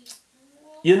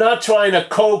not trying to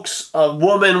coax a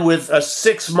woman with a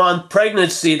 6-month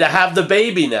pregnancy to have the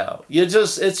baby now.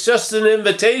 It's just an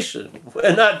invitation.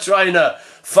 We're not trying to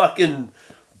fucking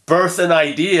birth an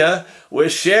idea. We're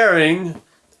sharing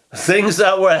things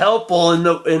that were helpful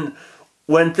in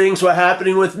when things were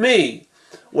happening with me.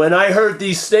 When I heard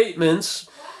these statements,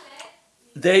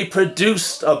 they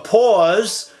produced a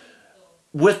pause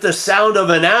with the sound of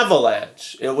an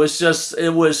avalanche. It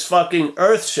was fucking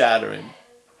earth-shattering.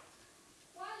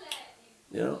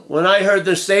 When I heard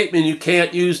the statement, you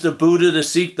can't use the Buddha to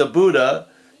seek the Buddha,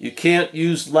 you can't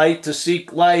use light to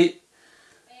seek light,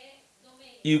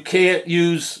 you can't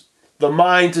use the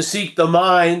mind to seek the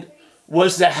mind,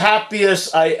 was the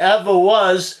happiest I ever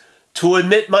was to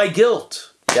admit my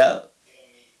guilt. Yeah.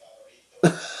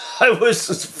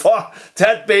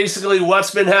 That basically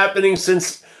what's been happening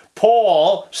since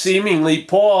seemingly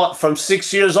Paul from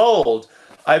 6 years old.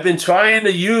 I've been trying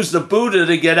to use the Buddha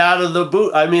to get out of the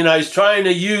Buddha. I was trying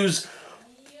to use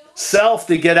self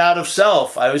to get out of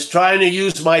self. I was trying to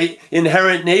use my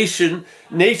inherent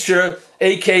nature,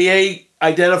 aka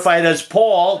identified as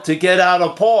Paul, to get out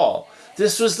of Paul.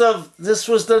 This was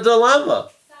the dilemma,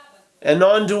 and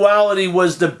non-duality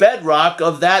was the bedrock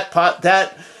of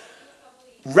that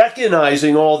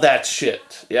recognizing all that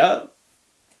shit. Yeah.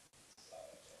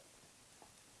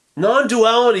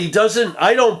 Non-duality doesn't.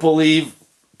 I don't believe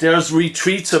there's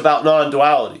retreats about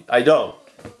non-duality. I don't.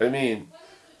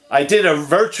 I did a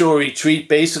virtual retreat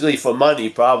basically for money,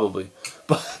 probably,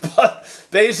 but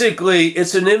basically,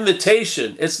 it's an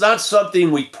invitation. It's not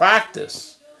something we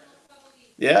practice.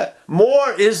 Yeah,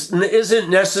 more isn't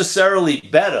necessarily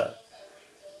better.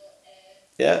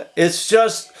 Yeah, it's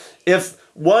just if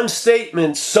one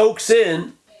statement soaks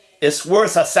in, it's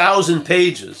worth 1,000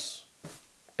 pages.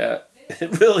 Yeah,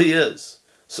 it really is.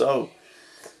 So,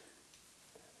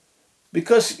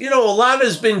 because a lot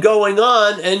has been going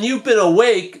on, and you've been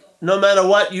awake. No matter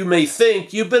what you may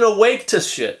think, you've been awake to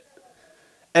shit.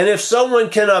 And if someone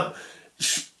can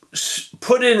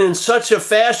put it in such a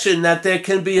fashion that there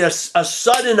can be a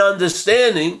sudden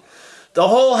understanding, the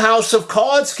whole house of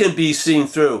cards can be seen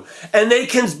through, and they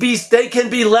can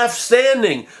be left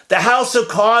standing. The house of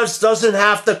cards doesn't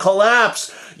have to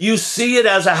collapse. You see it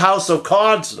as a house of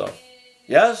cards, though.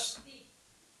 Yes?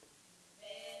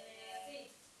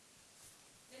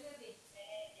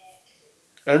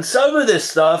 And some of this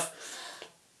stuff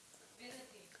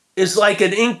is like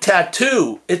an ink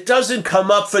tattoo. It doesn't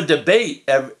come up for debate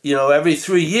every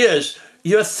 3 years.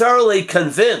 You're thoroughly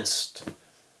convinced.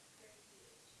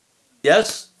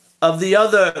 Yes? Of the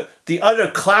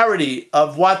utter clarity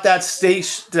of what that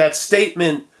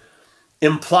statement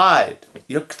implied.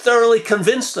 You're thoroughly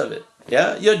convinced of it.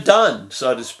 Yeah? You're done,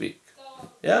 so to speak.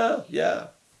 Yeah, yeah.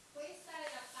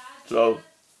 So,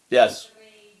 yes.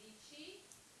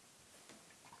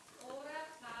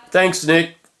 Thanks,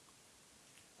 Nick.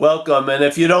 Welcome. And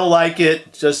if you don't like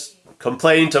it, just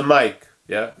complain to Mike.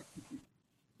 Yeah?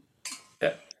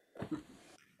 Yeah.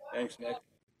 Thanks, Nick.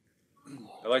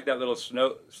 I like that little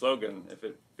slogan. If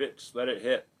it fits, let it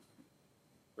hit.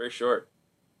 Very short.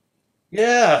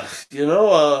 Yeah.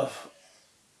 Yeah.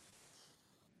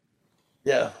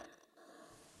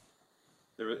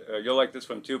 You'll like this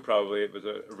one too, probably. It was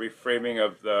a reframing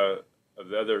of the of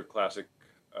the other classic.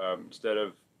 Instead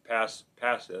of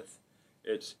passeth,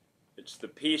 it's the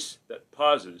peace that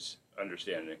pauses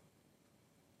understanding.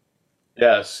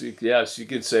 Yes, yes, you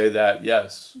could say that.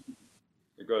 Yes.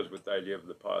 It goes with the idea of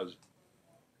the pause.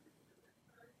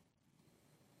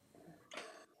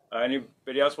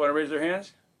 Anybody else want to raise their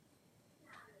hands?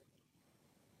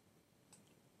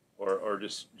 Or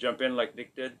just jump in like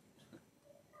Nick did?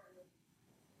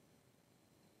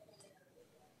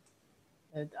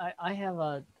 I have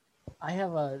a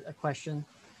question.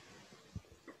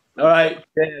 All right,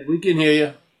 Dan, we can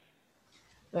hear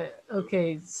you.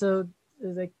 Okay, so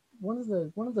like one of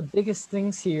the biggest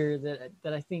things here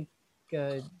that I think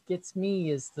gets me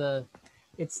is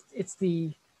it's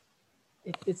the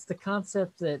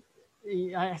concept that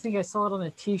I think I saw it on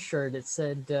a T-shirt. It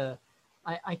said,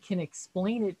 I can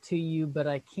explain it to you, but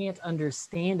I can't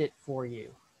understand it for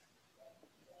you.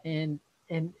 And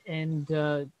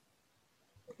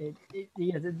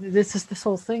this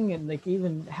whole thing, and like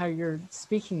even how you're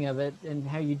speaking of it and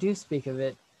how you do speak of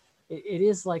it, it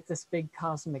is like this big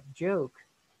cosmic joke.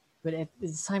 But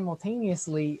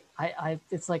simultaneously,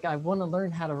 it's like I want to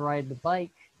learn how to ride the bike,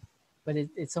 but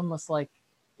it's almost like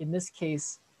in this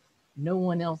case, no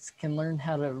one else can learn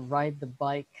how to ride the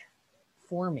bike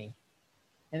for me.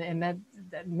 And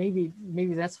that maybe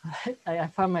that's what I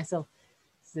find myself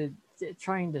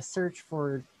trying to search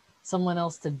for someone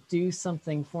else to do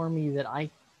something for me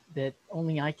that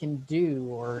only I can do,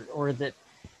 or that,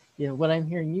 you know, what I'm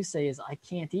hearing you say is I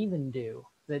can't even do,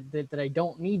 that I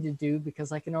don't need to do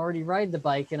because I can already ride the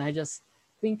bike and I just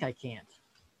think I can't.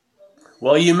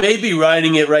 Well, you may be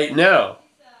riding it right now.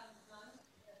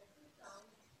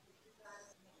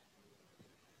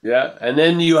 Yeah, and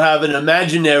then you have an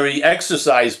imaginary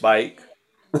exercise bike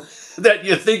that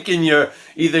you're thinking you're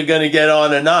either going to get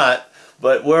on or not,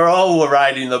 but we're all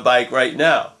riding the bike right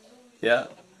now. Yeah.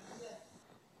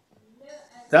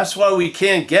 That's why we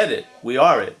can't get it. We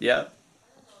are it. Yeah.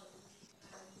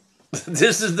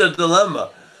 This is the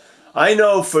dilemma. I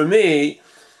know for me,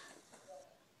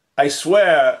 I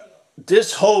swear,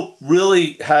 this hope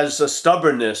really has a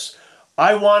stubbornness.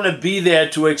 I want to be there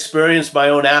to experience my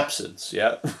own absence.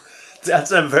 Yeah.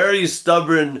 That's a very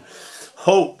stubborn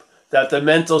hope that the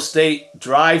mental state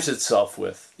drives itself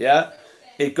with. Yeah.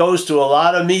 It goes to a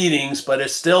lot of meetings, but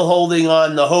it's still holding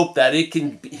on the hope that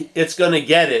it's going to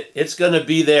get it. It's going to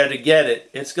be there to get it.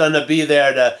 It's going to be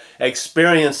there to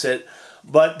experience it.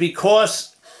 But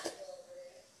because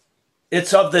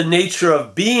it's of the nature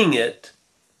of being it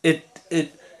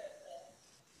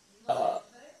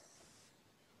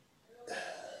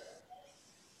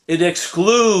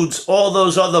excludes all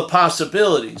those other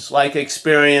possibilities, like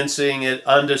experiencing it,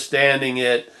 understanding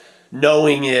it,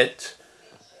 knowing it.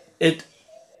 It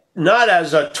not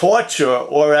as a torture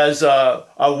or as a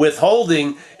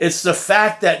withholding. It's the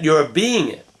fact that you're being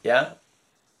it. Yeah.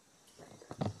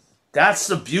 That's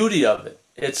the beauty of it.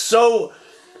 It's so,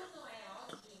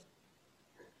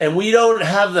 and we don't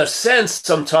have the sense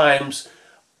sometimes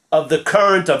of the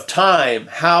current of time,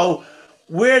 how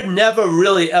we're never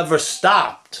really ever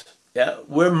stopped. Yeah,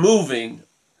 we're moving.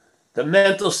 The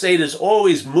mental state is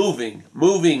always moving,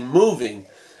 moving, moving,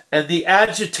 and the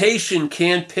agitation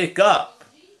can't pick up.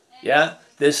 Yeah,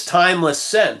 this timeless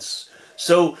sense.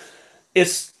 So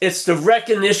it's the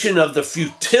recognition of the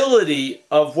futility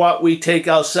of what we take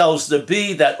ourselves to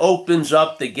be that opens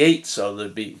up the gate, so to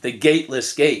be, the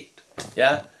gateless gate.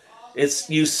 Yeah,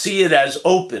 you see it as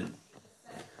open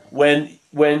when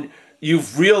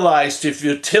you've realized the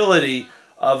futility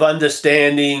of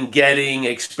understanding, getting,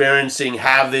 experiencing,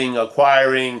 having,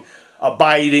 acquiring,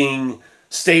 abiding,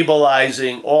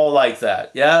 stabilizing, all like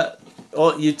that. Yeah,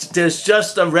 there's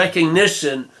just a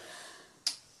recognition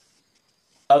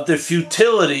of the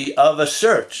futility of a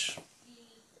search.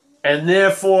 And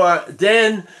therefore,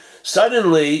 then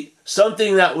suddenly,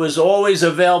 something that was always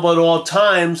available at all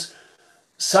times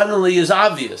suddenly is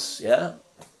obvious, yeah?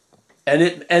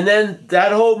 And then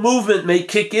that whole movement may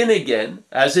kick in again,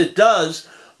 as it does,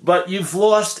 but you've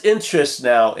lost interest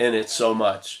now in it so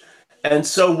much. And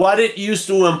so what it used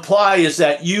to imply is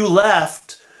that you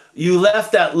left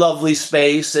that lovely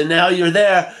space, and now you're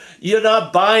there. You're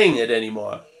not buying it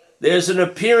anymore. There's an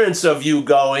appearance of you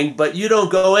going, but you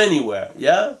don't go anywhere,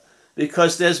 yeah?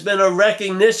 Because there's been a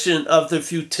recognition of the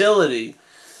futility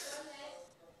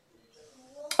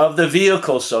of the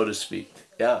vehicle, so to speak,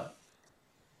 yeah?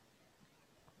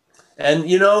 And,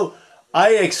 you know,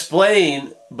 I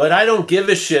explain, but I don't give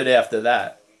a shit after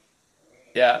that,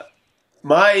 yeah?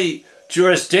 My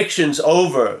jurisdiction's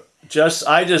over.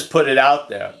 I just put it out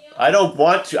there. I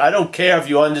don't care if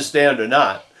you understand or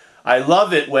not. I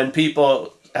love it when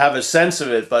people have a sense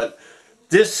of it, but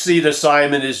This seed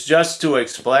assignment is just to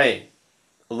explain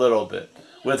a little bit,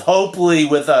 with hopefully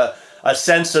with a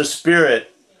sense of spirit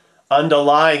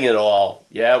underlying it all,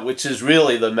 yeah, which is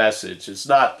really the message. It's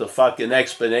not the fucking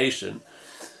explanation.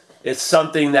 It's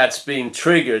something that's being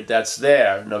triggered, that's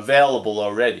there and available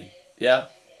already, yeah,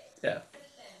 yeah.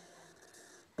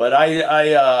 But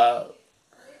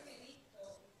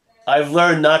I've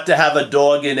learned not to have a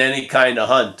dog in any kind of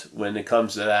hunt when it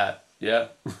comes to that, yeah.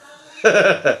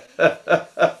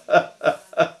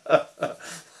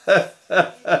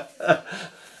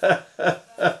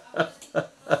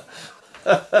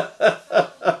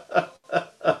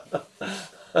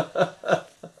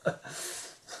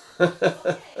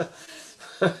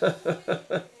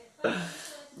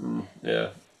 Yeah.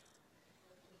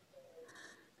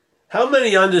 How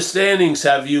many understandings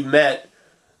have you met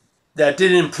that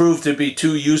didn't prove to be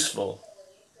too useful?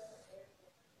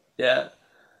 Yeah.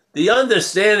 The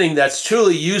understanding that's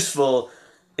truly useful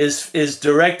is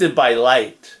directed by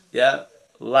light. Yeah.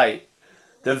 Light.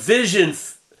 The vision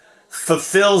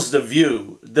fulfills the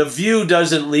view. The view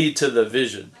doesn't lead to the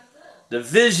vision. The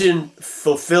vision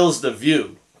fulfills the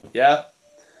view. Yeah.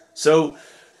 So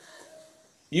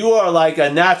you are like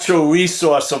a natural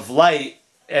resource of light,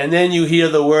 and then you hear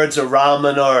the words of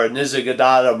Ramana or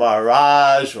Nisargadatta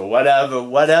Maharaj or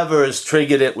whatever has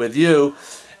triggered it with you,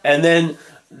 and then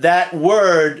that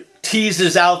word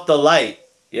teases out the light.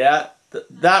 Yeah,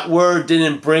 that word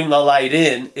didn't bring the light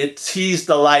in; it teased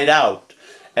the light out,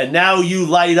 and now you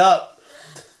light up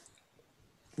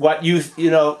what you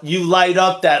light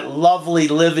up that lovely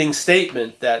living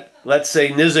statement that, let's say,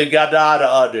 Nisargadatta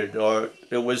uttered, or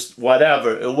it was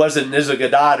whatever. It wasn't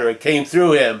Nisargadatta, it came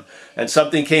through him, and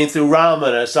something came through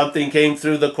Ramana, something came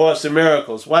through the Course in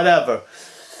Miracles, whatever.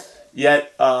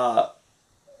 Yet,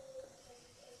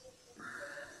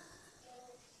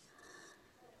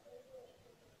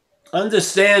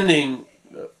 understanding,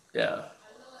 yeah.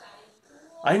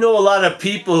 I know a lot of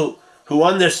people who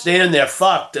understand they're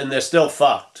fucked and they're still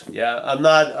fucked. Yeah, I'm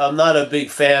not a big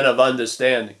fan of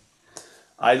understanding.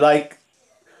 I like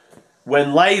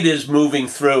when light is moving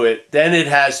through it, then it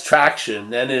has traction,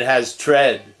 then it has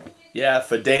tread. Yeah,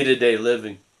 for day-to-day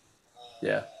living.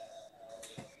 Yeah.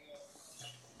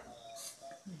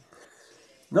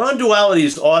 Non-duality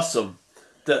is awesome.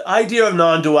 The idea of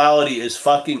non-duality is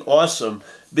fucking awesome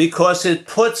because it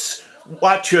puts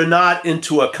what you're not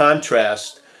into a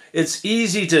contrast. It's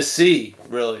easy to see,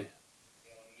 really.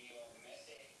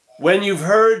 When you've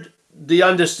heard the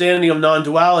understanding of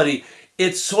non-duality,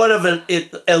 it's sort of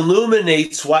it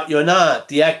illuminates what you're not,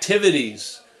 the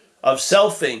activities of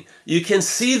selfing. You can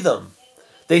see them.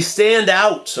 They stand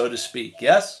out, so to speak,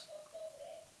 yes?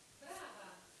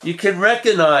 You can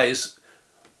recognize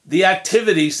the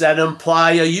activities that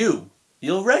imply a you.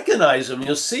 You'll recognize them,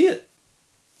 you'll see it.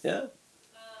 Yeah.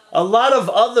 A lot of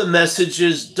other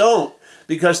messages don't,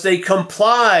 because they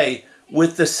comply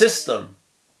with the system.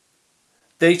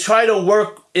 They try to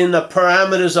work in the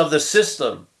parameters of the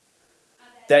system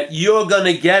that you're going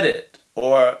to get it,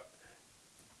 or,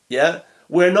 yeah,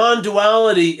 where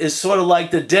non-duality is sort of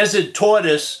like the desert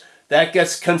tortoise that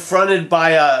gets confronted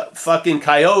by a fucking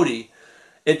coyote.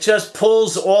 It just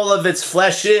pulls all of its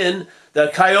flesh in. The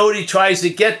coyote tries to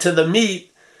get to the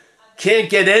meat, can't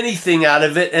get anything out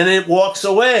of it, and it walks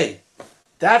away.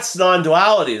 That's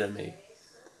non-duality to me.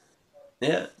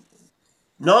 Yeah.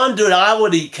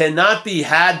 Non-duality cannot be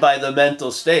had by the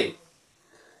mental state.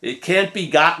 It can't be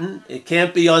gotten. It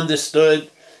can't be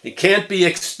understood. It can't be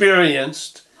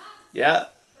experienced. Yeah.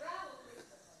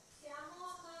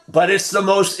 But it's the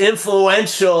most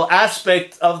influential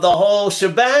aspect of the whole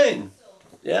shebang.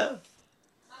 Yeah.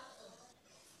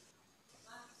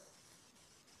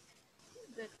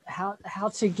 How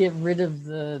to get rid of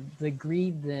the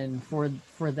greed then for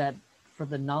the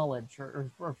knowledge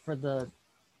or for the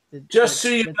just so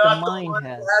you're not the one who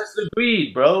has the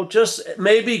greed, bro. Just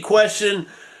maybe question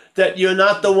that you're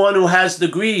not the one who has the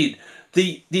greed.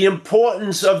 The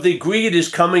importance of the greed is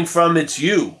coming from it's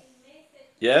you.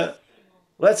 Yeah.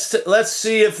 Let's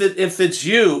see if it's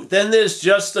you. Then there's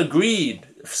just the greed.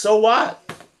 So what?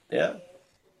 Yeah.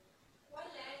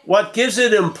 What gives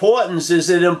it importance is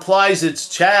it implies it's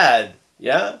Chad.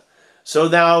 Yeah. So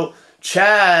now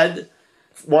Chad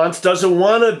doesn't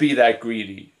want to be that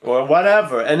greedy or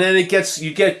whatever, and then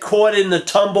you get caught in the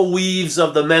tumbleweaves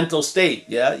of the mental state.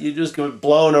 Yeah, you just get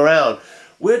blown around.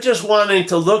 We're just wanting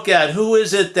to look at who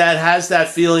is it that has that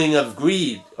feeling of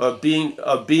greed or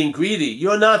being greedy.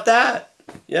 You're not that.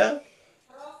 Yeah,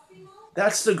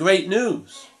 that's the great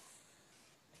news.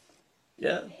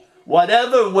 Yeah,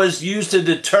 whatever was used to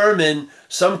determine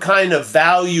some kind of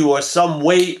value or some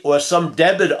weight or some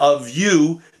debit of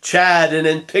you, Chad, and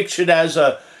then pictured as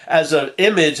an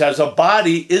image, as a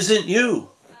body, isn't you.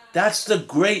 That's the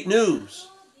great news.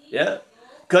 Yeah.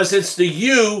 Because it's the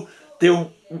you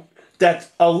that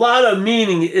a lot of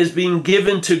meaning is being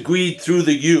given to greed through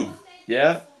the you.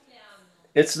 Yeah.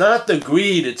 It's not the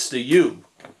greed, it's the you.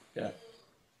 Yeah.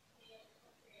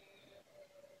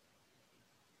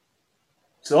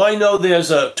 So I know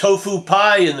there's a tofu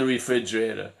pie in the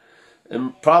refrigerator.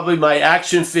 And probably my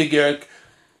action figure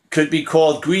could be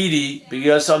called Greedy,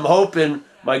 because I'm hoping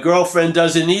my girlfriend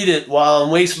doesn't eat it while I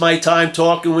waste my time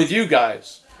talking with you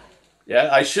guys. Yeah,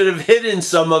 I should have hidden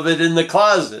some of it in the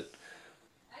closet.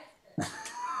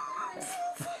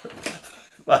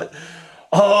 But,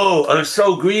 oh, I'm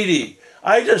so greedy.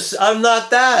 I'm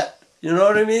not that. You know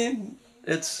what I mean?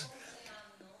 It's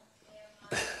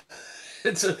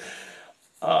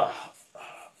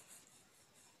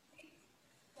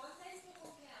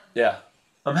yeah.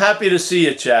 I'm happy to see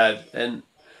you, Chad, and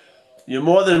you're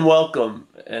more than welcome.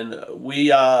 And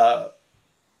we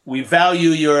value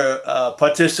your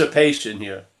participation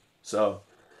here. So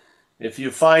if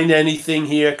you find anything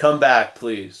here, come back,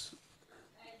 please.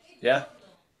 Yeah?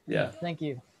 Yeah. Thank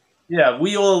you. Yeah,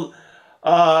 we all,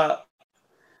 I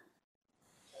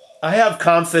have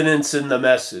confidence in the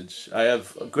message. I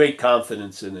have great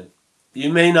confidence in it.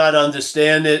 You may not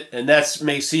understand it, and that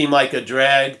may seem like a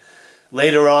drag.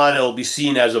 Later on, it'll be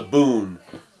seen as a boon,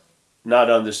 not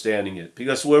understanding it.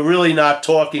 Because we're really not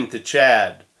talking to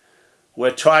Chad.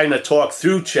 We're trying to talk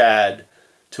through Chad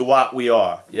to what we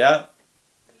are, yeah?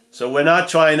 So we're not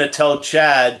trying to tell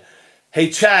Chad, hey,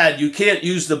 Chad, you can't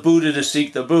use the Buddha to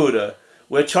seek the Buddha.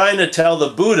 We're trying to tell the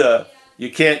Buddha,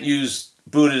 you can't use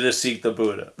Buddha to seek the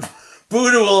Buddha.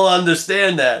 Buddha will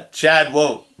understand that. Chad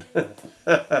won't.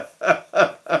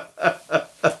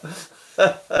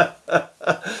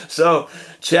 So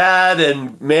Chad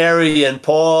and Mary and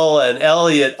Paul and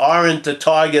Elliot aren't the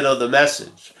target of the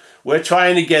message. We're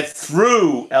trying to get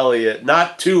through Elliot,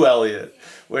 not to Elliot.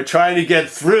 We're trying to get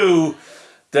through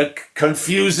the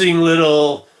confusing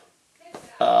little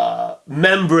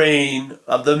membrane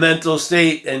of the mental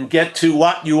state and get to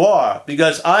what you are.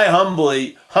 Because I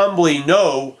humbly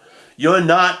know you're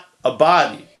not a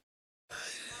body.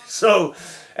 So,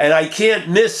 and I can't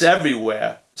miss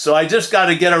everywhere. So I just got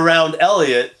to get around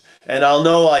Elliot and I'll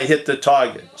know I hit the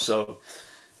target. So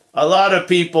a lot of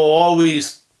people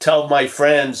always tell my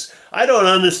friends, I don't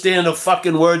understand a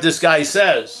fucking word this guy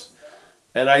says.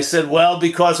 And I said, well,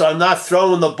 because I'm not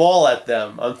throwing the ball at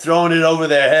them. I'm throwing it over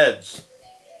their heads.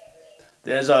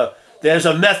 There's a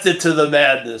method to the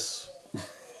madness.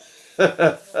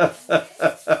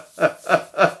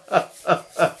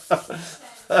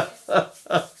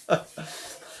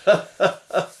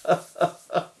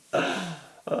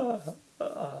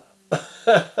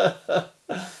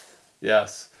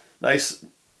 Yes. Nice.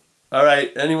 All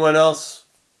right. Anyone else?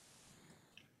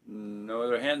 No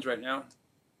other hands right now.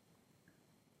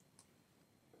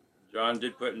 John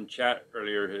did put in chat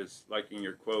earlier his liking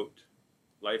your quote.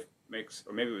 Life makes,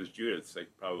 or maybe it was Judith's, like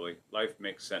probably, life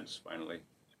makes sense finally.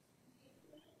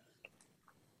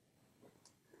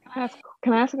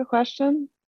 Can I ask a question?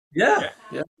 Yeah.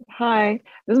 Yeah. Hi,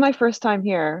 this is my first time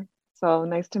here, so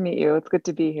nice to meet you. It's good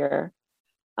to be here.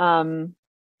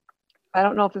 I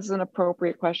don't know if this is an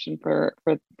appropriate question for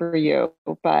you,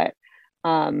 but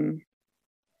I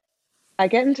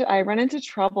run into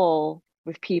trouble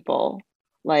with people.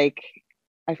 Like,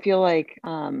 I feel like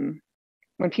when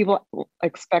people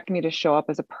expect me to show up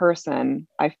as a person,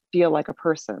 I feel like a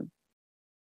person.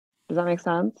 Does that make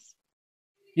sense?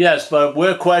 Yes, but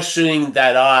we're questioning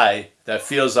that I that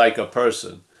feels like a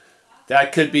person.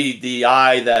 That could be the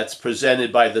I that's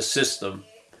presented by the system.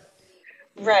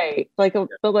 Right.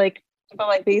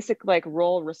 But basic like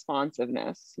role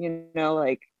responsiveness,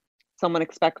 like someone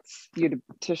expects you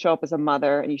to show up as a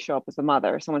mother and you show up as a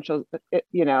mother. Someone shows,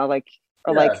 like,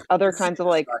 or like other kinds of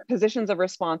like positions of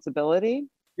responsibility.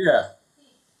 Yeah.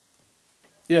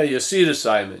 Yeah, your seat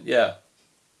assignment. Yeah.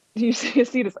 You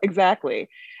see this exactly.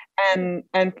 And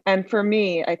for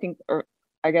me, I think, or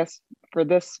I guess for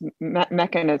this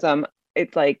mechanism,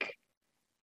 it's like,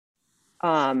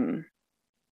 I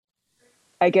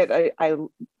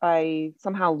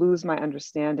somehow lose my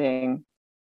understanding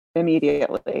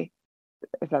immediately,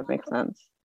 if that makes sense.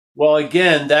 Well,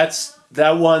 again, that's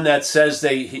that one that says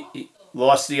he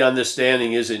lost the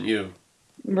understanding isn't you.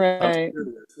 Right.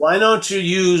 Why don't you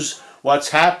use what's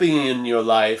happening in your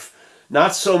life,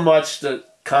 not so much to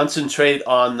concentrate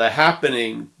on the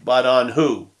happening, but on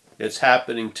who it's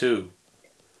happening to?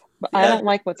 But yeah. I don't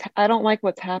like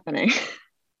what's happening.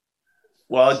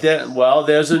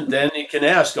 Then you can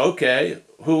ask, okay,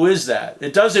 who is that?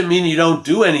 It doesn't mean you don't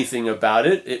do anything about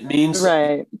it. It means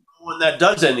Right. no one that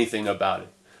does anything about it.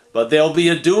 But they'll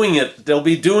be doing it. They'll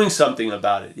be doing something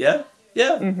about it. Yeah,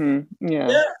 yeah, Yeah.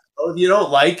 yeah. Well, if you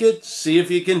don't like it, see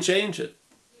if you can change it.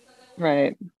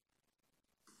 Right.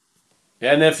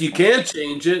 And if you can't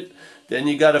change it, then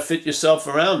you got to fit yourself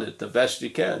around it the best you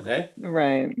can. Eh?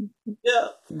 Right. Yeah.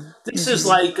 This is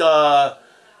like,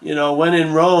 when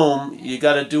in Rome, you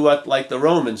got to do what like the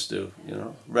Romans do.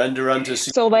 Render unto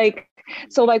Caesar.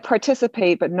 So like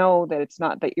participate, but know that it's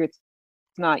not that it's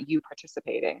not you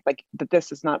participating. Like that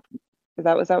this is not. Is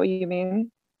that what you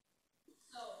mean?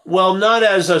 Well, not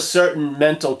as a certain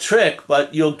mental trick,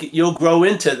 but you'll grow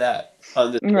into that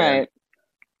understanding. Right.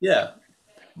 Yeah.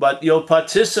 But you'll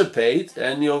participate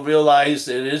and you'll realize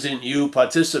it isn't you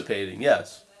participating.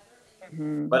 Yes.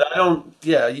 But I don't,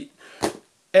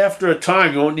 after a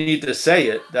time, you won't need to say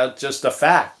it. That's just a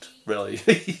fact, really.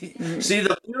 See,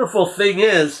 the beautiful thing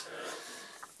is,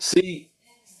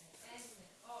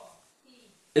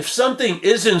 if something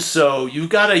isn't so, you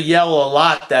got to yell a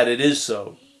lot that it is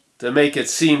so to make it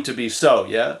seem to be so,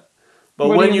 yeah? But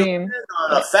What when do you you mean? hit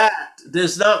on a fact,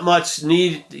 there's not much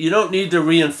need. You don't need to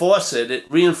reinforce it. It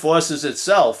reinforces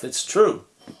itself. It's true.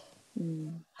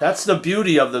 That's the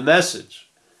beauty of the message.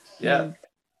 Yeah.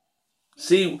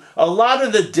 See, a lot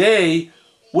of the day,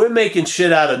 we're making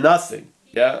shit out of nothing.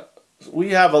 Yeah.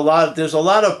 There's a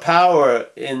lot of power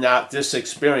in this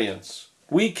experience.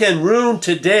 We can ruin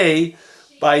today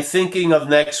by thinking of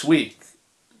next week.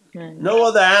 Right. No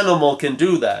other animal can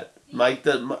do that. Like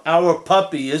our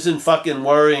puppy isn't fucking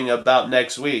worrying about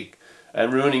next week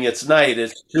and ruining its night.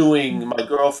 It's chewing my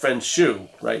girlfriend's shoe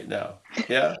right now.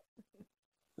 Yeah,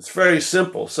 it's very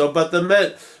simple. So, but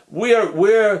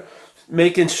we're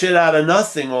making shit out of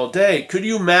nothing all day. Could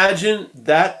you imagine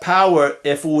that power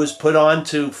if it was put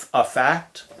onto a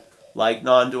fact like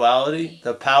non-duality?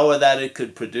 The power that it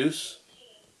could produce.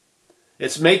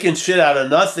 It's making shit out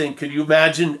of nothing. Could you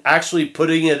imagine actually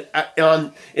putting it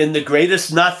on in the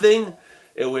greatest nothing?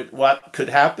 What could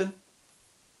happen?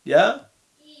 Yeah?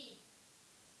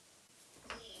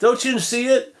 Don't you see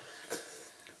it?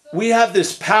 We have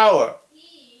this power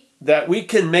that we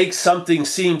can make something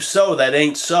seem so that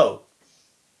ain't so.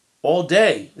 All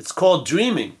day. It's called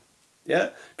dreaming. Yeah?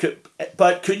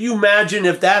 But could you imagine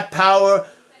if that power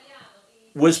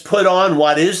was put on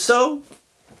what is so?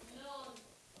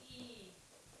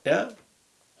 Yeah,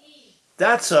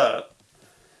 that's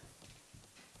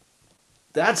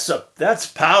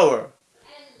power,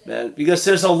 man. Because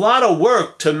there's a lot of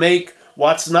work to make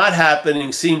what's not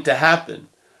happening seem to happen,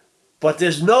 but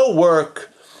there's no work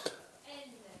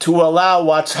to allow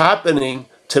what's happening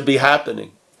to be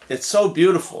happening. It's so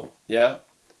beautiful, yeah.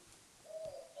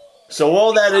 So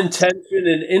all that intention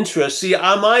and interest. See,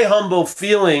 my humble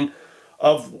feeling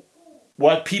of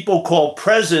what people call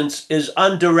presence is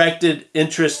undirected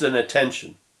interest and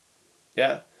attention.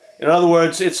 Yeah. In other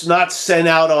words, it's not sent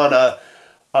out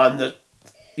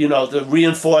to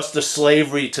reinforce the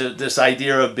slavery to this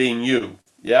idea of being you.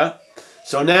 Yeah.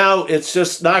 So now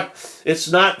it's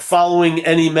not following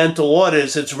any mental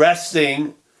orders. It's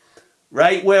resting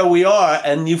right where we are,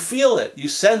 and you feel it. You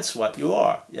sense what you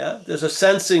are. Yeah. There's a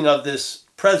sensing of this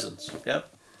presence. Yeah.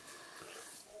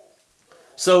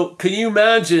 So can you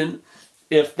imagine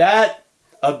if that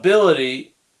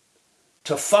ability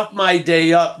to fuck my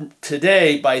day up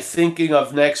today by thinking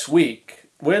of next week,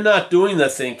 we're not doing the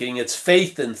thinking, it's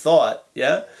faith and thought,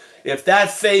 yeah? If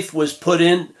that faith was put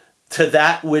in to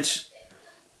that which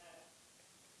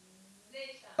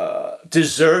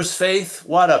deserves faith,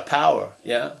 what a power,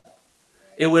 yeah?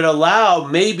 It would allow,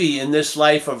 maybe in this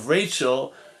life of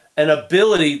Rachel, an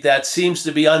ability that seems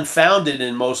to be unfounded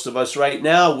in most of us right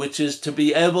now, which is to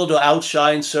be able to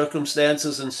outshine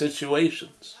circumstances and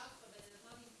situations.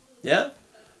 Yeah?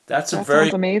 That sounds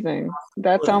amazing.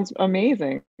 That sounds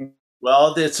amazing.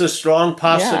 Well, it's a strong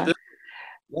possibility.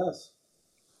 Yeah. Yes.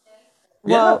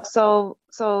 Well, yeah.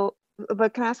 so,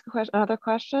 but can I ask another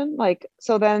question? Like,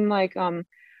 so then, like,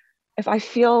 if I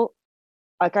feel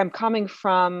like I'm coming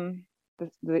from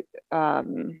the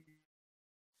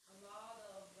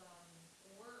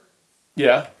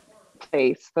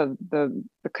place, the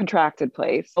contracted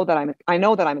place, so that I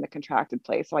know that I'm in a contracted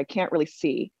place, so I can't really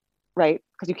see, right?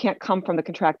 Because you can't come from the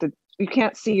contracted, you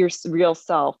can't see your real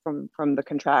self from the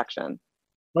contraction.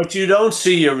 But you don't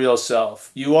see your real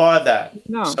self. You are that.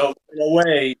 No. So in a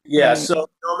way, yeah. Right. So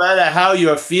no matter how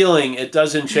you're feeling, it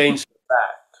doesn't change the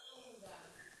fact.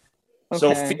 Okay.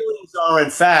 So feelings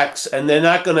aren't facts, and they're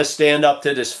not going to stand up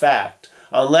to this fact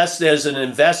unless there's an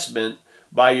investment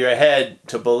by your head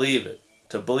to believe it,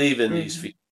 to believe in these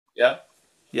feelings. Yeah.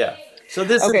 Yeah. So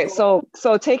this Okay, is, so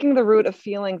taking the root of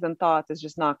feelings and thoughts is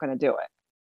just not going to do it.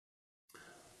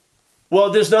 well,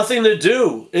 there's nothing to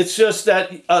do. It's just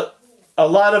that a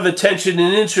lot of attention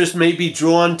and interest may be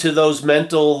drawn to those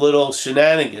mental little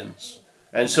shenanigans.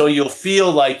 And so you'll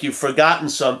feel like you've forgotten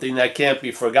something that can't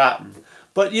be forgotten.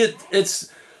 But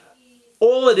it's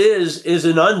all it is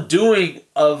an undoing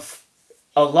of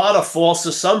a lot of false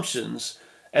assumptions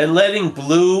and letting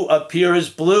blue appear as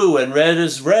blue and red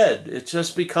as red. It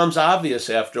just becomes obvious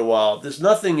after a while. There's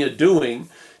nothing you're doing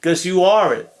because you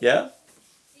are it, yeah?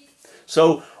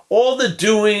 So all the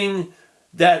doing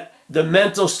that the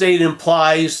mental state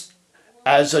implies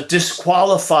as a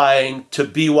disqualifying to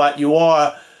be what you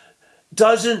are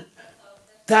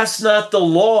that's not the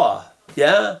law,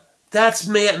 yeah? That's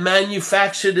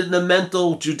manufactured in the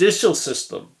mental judicial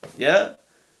system, yeah?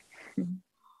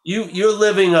 You're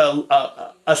living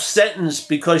a sentence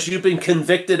because you've been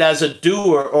convicted as a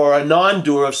doer or a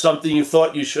non-doer of something you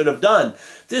thought you should have done.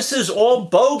 This is all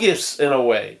bogus in a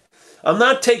way. I'm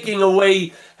not taking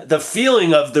away the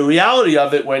feeling of the reality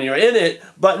of it when you're in it,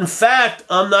 but in fact,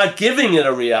 I'm not giving it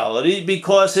a reality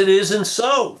because it isn't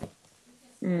so.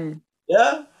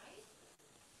 Yeah?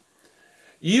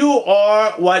 You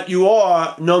are what you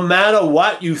are no matter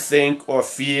what you think or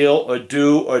feel or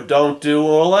do or don't do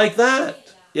or like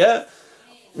that. Yeah?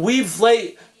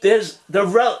 There's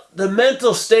the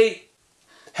mental state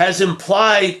has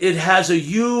implied it has a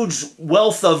huge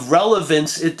wealth of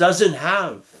relevance it doesn't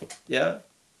have. Yeah?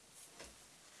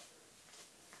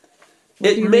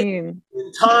 What do you mean?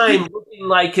 In time looking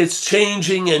like it's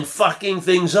changing and fucking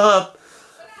things up,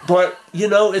 but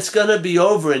it's going to be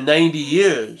over in 90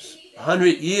 years,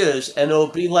 100 years, and it'll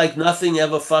be like nothing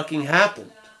ever fucking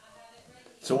happened.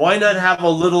 So why not have a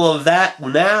little of that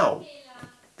now?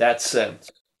 That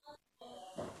sense.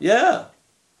 Yeah.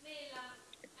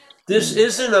 This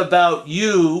isn't about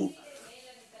you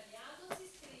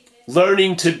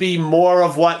learning to be more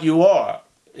of what you are.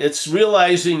 It's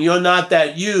realizing you're not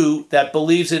that you that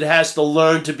believes it has to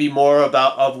learn to be more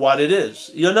of what it is.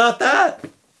 You're not that.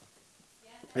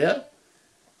 Yeah?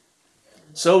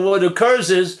 So what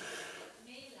occurs is,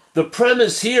 the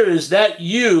premise here is that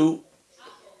you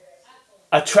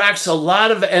attracts a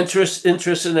lot of interest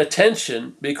and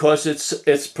attention because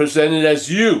it's presented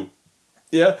as you.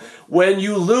 Yeah. When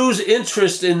you lose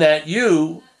interest in that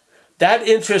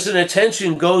interest and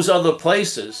attention goes other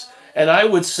places. And I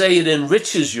would say it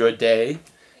enriches your day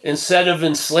instead of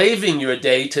enslaving your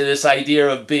day to this idea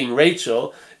of being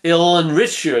Rachel. It'll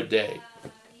enrich your day.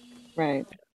 Right.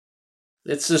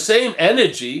 It's the same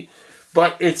energy,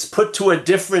 but it's put to a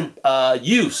different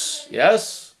use.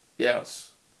 Yes?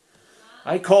 Yes.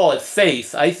 I call it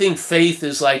faith. I think faith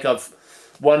is like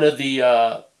one of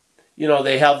the,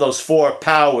 they have those 4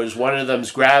 powers. One of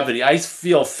them's gravity. I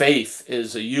feel faith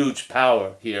is a huge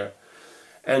power here.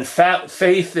 And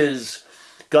faith is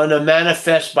going to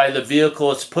manifest by the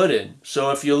vehicle it's put in. So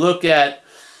if you look at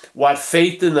what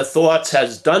faith in the thoughts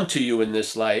has done to you in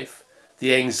this life,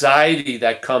 the anxiety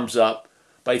that comes up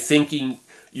by thinking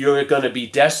you're going to be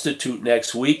destitute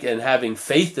next week and having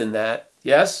faith in that,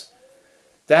 yes?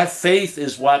 That faith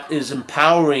is what is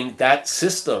empowering that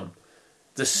system.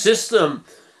 The system,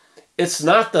 it's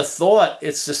not the thought,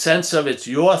 it's the sense of it's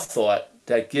your thought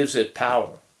that gives it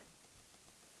power.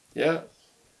 Yeah?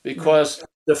 Because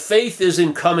the faith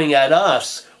isn't coming at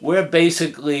us. We're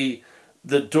basically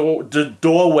the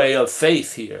doorway of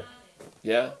faith here.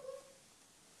 Yeah?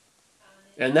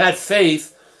 And that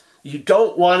faith, you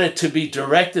don't want it to be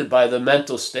directed by the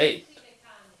mental state.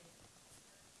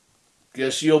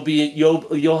 Because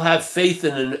you'll have faith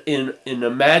in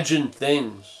imagined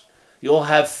things. You'll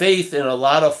have faith in a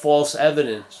lot of false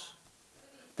evidence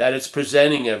that it's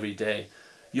presenting every day.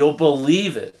 You'll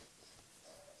believe it.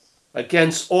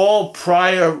 Against all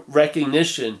prior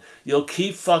recognition, you'll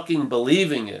keep fucking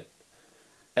believing it.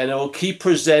 And it will keep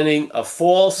presenting a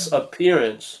false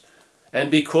appearance. And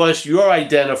because you're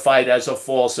identified as a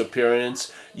false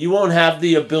appearance, you won't have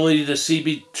the ability to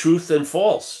see truth and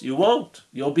false. You won't.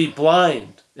 You'll be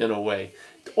blind in a way.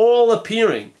 All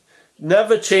appearing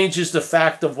never changes the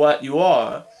fact of what you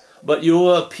are, but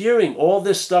you're appearing. All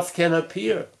this stuff can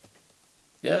appear.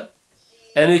 Yeah?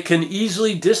 And it can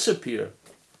easily disappear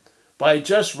by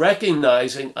just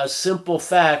recognizing a simple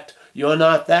fact, you're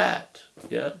not that.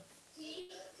 Yeah?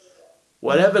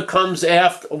 Whatever comes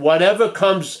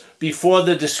before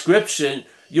the description,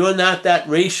 you're not that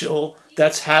Rachel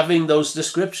that's having those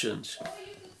descriptions.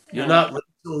 You're not Rachel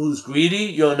who's greedy.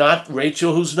 You're not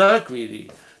Rachel who's not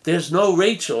greedy. There's no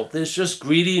Rachel. There's just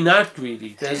greedy, not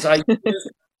greedy. There's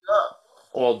ideas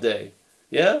all day.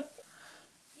 Yeah?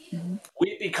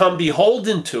 we become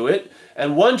beholden to it.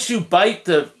 And once you bite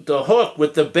the hook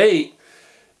with the bait,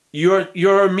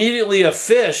 you're immediately a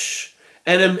fish,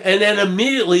 and then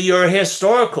immediately you're a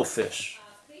historical fish.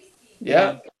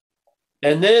 Yeah.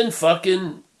 And then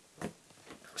fucking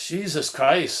Jesus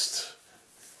Christ.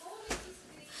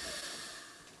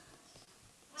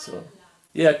 So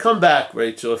yeah, come back,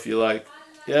 Rachel, if you like.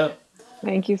 Yeah.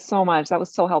 Thank you so much. That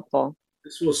was so helpful.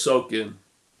 This will soak in.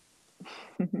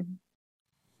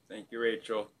 Thank you,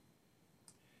 Rachel.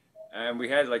 And we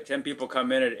had like 10 people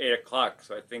come in at 8 o'clock,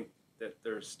 so I think that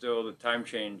there's still the time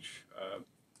change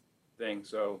thing.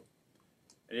 So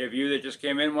any of you that just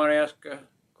came in want to ask a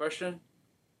question?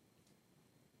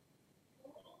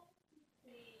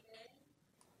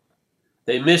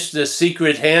 They missed the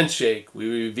secret handshake. We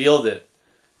revealed it.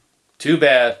 Too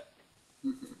bad.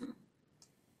 Well,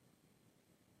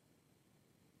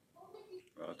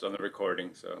 it's on the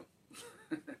recording, so.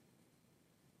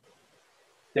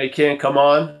 They can't come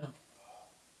on?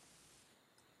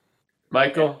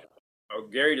 Michael? Oh,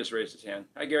 Gary just raised his hand.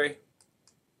 Hi, Gary.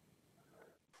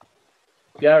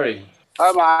 Gary?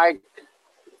 Hi, Mike.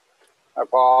 Hi,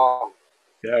 Paul.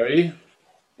 Gary?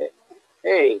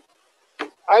 Hey,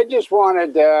 I just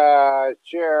wanted to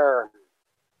share.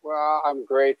 Well, I'm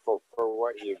grateful for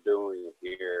what you're doing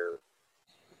here,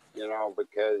 you know,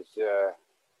 because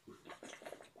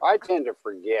I tend to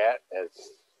forget as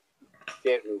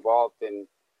get involved in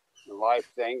life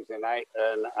things, and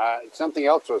something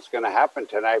else was going to happen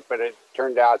tonight, but it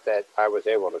turned out that I was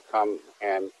able to come,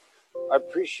 and I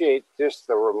appreciate just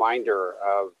the reminder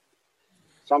of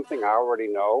something I already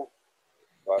know,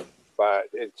 but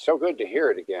it's so good to hear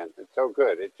it again. It's so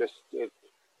good.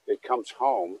 It comes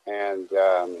home, and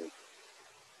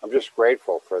I'm just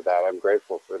grateful for that. I'm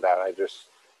grateful for that. I just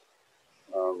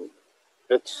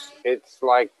it's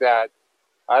like that.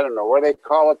 I don't know what they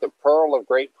call it, the pearl of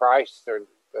great price.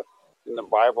 In the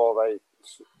Bible, they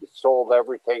sold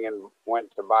everything and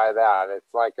went to buy that.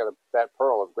 It's like that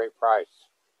pearl of great price.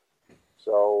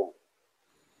 So,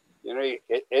 you know,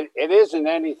 it isn't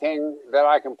anything that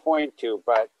I can point to,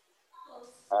 but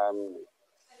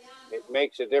it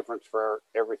makes a difference for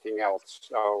everything else.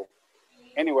 So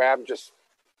anyway,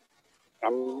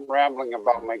 I'm rambling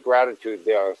about my gratitude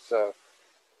there. So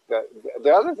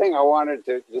the other thing I wanted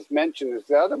to just mention is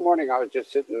the other morning I was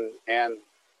just sitting and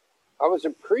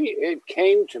it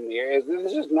came to me,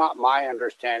 this is not my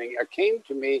understanding, it came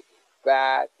to me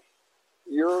that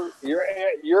your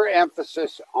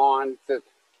emphasis on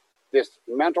this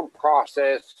mental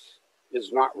process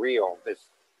is not real.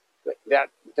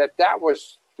 That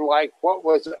was like what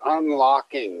was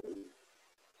unlocking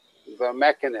the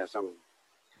mechanism,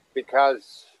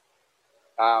 because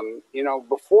you know,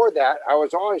 before that I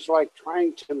was always like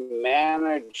trying to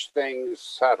manage things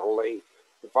subtly.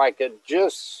 If I could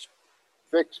just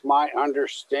fix my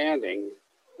understanding,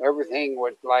 everything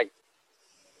would like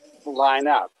line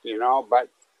up, you know, but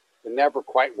it never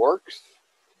quite works.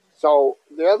 So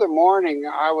the other morning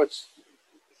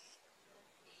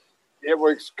it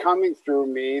was coming through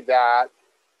me that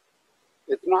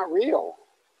it's not real.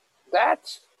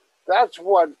 That's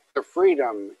what the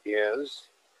freedom is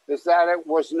that it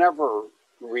was never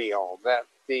real, that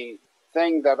the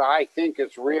thing that I think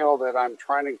is real that I'm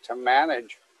trying to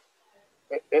manage,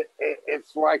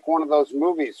 it's like one of those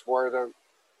movies where the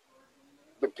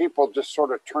people just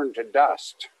sort of turn to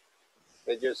dust.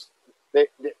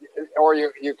 Or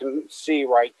you can see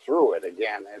right through it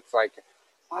again. It's like,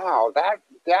 wow,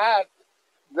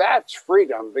 that's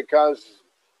freedom, because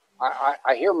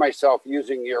I hear myself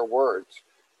using your words.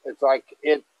 It's like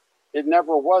it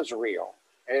never was real.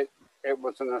 It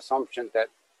was an assumption that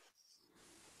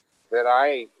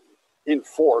I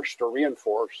enforced or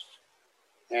reinforced,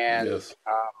 and Yes.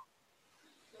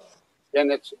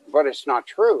 but it's not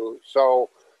true. So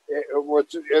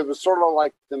it was sort of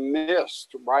like the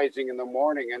mist rising in the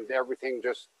morning and everything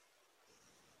just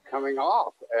coming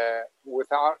off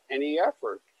without any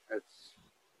effort.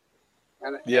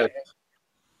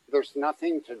 There's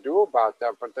nothing to do about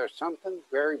that, but there's something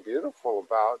very beautiful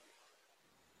about,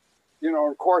 you know,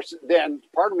 of course, then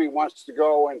part of me wants to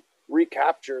go and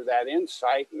recapture that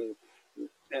insight and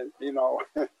you know,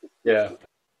 Yeah.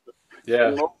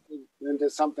 into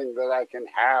something that I can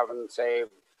have and save.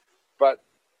 But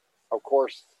of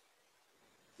course,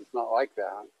 it's not like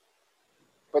that.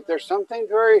 But there's something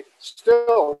very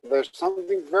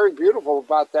beautiful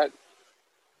about that,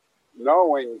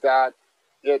 knowing that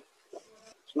it's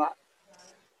not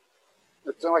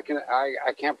like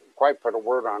I can't quite put a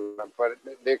word on it, but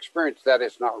the experience that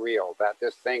it's not real, that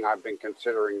this thing I've been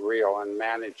considering real and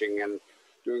managing and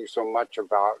doing so much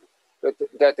about,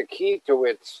 that the key to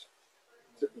its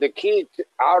the key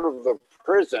out of the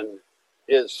prison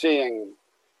is seeing,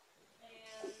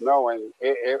 knowing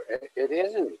it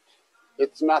isn't.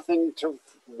 It's nothing to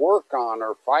work on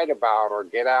or fight about or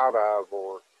get out of,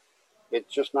 or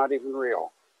it's just not even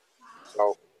real.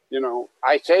 So,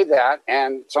 I say that,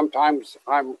 and sometimes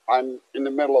I'm in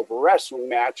the middle of a wrestling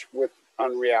match with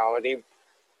unreality.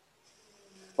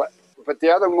 But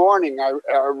the other morning, I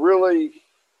really,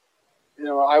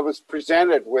 I was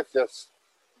presented with this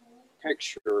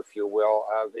picture, if you will,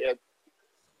 of it.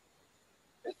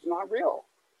 It's not real,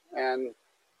 and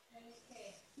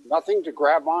nothing to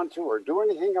grab onto or do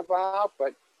anything about.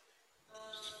 But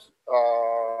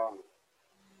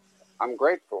I'm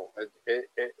grateful.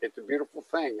 It's a beautiful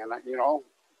thing, and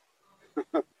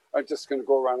I'm just going to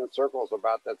go around in circles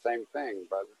about that same thing.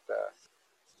 But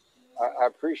I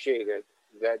appreciate it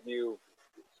that you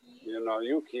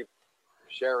keep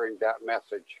sharing that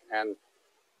message and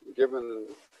given,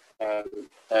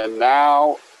 and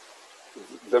now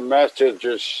the message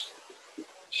is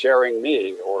sharing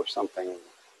me or something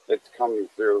that's coming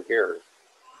through here.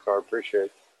 So I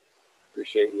appreciate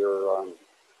your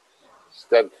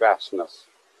steadfastness,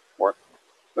 or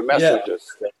the message's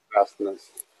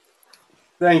steadfastness.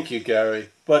 Thank you, Gary.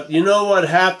 But you know what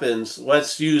happens?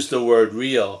 Let's use the word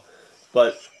real.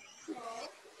 But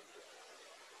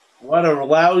what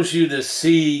allows you to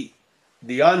see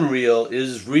the unreal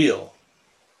is real.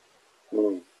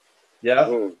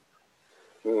 Yeah?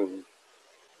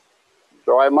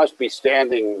 So I must be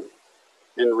standing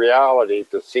in reality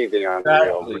to see the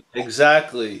unreal.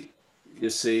 Exactly. You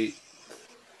see,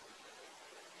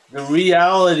 the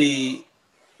reality,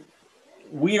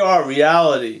 we are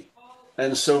reality.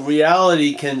 And so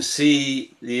reality can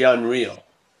see the unreal.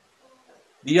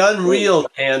 The unreal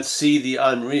can't see the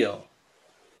unreal.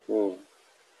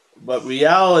 But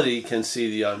reality can see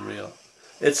the unreal.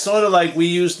 It's sort of like we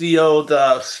use the old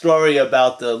story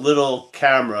about the little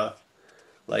camera,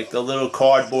 like the little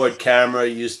cardboard camera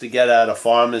you used to get at a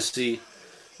pharmacy.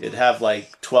 It'd have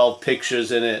like 12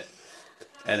 pictures in it,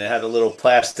 and it had a little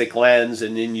plastic lens,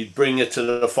 and then you'd bring it to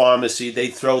the pharmacy.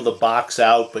 They'd throw the box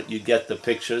out, but you'd get the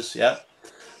pictures, yeah?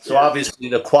 So obviously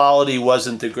the quality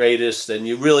wasn't the greatest, and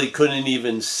you really couldn't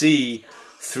even see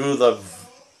through the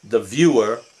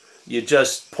viewer. You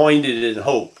just pointed and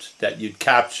hoped that you'd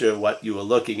capture what you were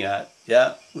looking at.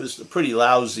 Yeah, it was a pretty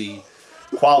lousy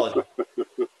quality,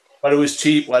 but it was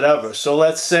cheap, whatever. So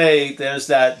let's say there's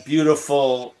that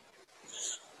beautiful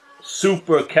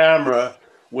super camera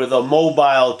with a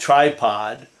mobile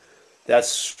tripod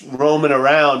that's roaming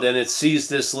around, and it sees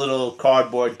this little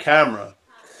cardboard camera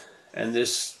and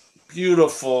this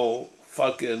beautiful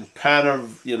fucking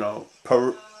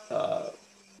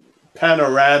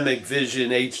panoramic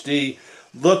vision HD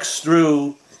looks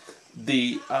through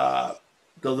the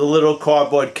little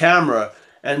cardboard camera,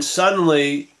 and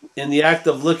suddenly in the act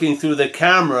of looking through the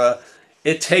camera,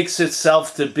 it takes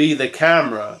itself to be the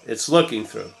camera it's looking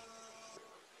through.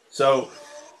 So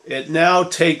it now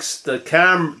takes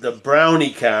the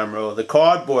brownie camera or the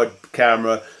cardboard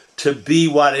camera to be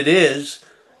what it is,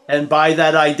 and by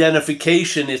that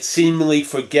identification it seemingly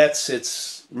forgets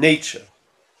its nature.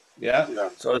 Yeah?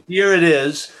 So here it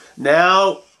is.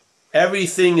 Now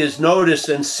everything is noticed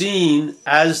and seen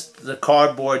as the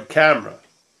cardboard camera.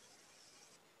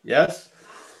 Yes?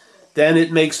 Then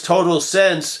it makes total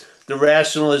sense, the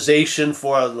rationalization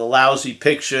for the lousy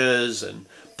pictures and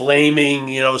blaming,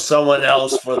 someone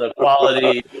else for the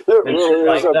quality and shit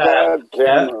like that.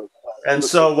 Yeah? And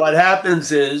so what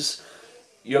happens is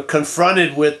you're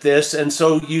confronted with this, and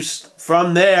so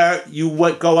from there you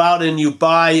go out and you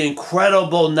buy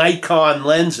incredible Nikon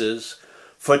lenses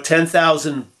for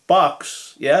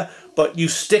 $10,000, yeah, but you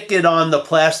stick it on the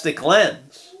plastic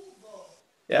lens,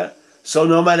 yeah. So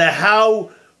no matter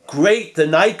how great the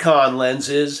Nikon lens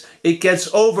is, it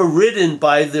gets overridden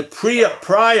by the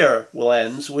prior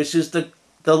lens, which is the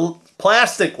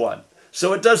plastic one.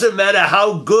 So it doesn't matter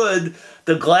how good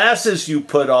the glasses you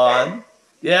put on,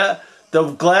 yeah.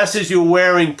 The glasses you're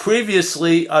wearing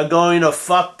previously are going to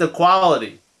fuck the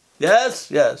quality.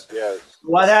 Yes? Yes.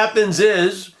 What happens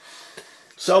is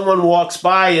someone walks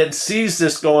by and sees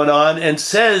this going on and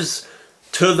says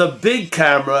to the big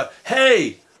camera,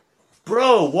 "Hey,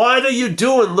 bro, what are you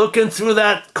doing looking through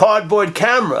that cardboard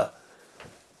camera?"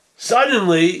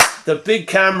 Suddenly, the big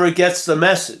camera gets the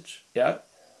message. Yeah.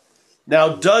 Now,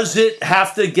 does it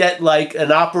have to get like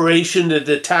an operation to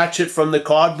detach it from the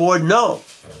cardboard? No.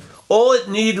 All it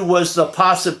needed was the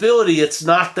possibility it's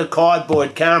not the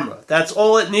cardboard camera. That's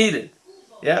all it needed.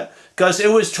 Yeah? Because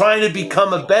it was trying to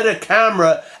become a better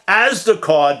camera as the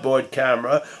cardboard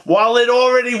camera, while it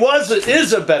already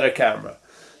is a better camera.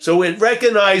 So it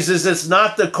recognizes it's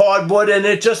not the cardboard and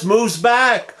it just moves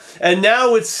back. And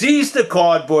now it sees the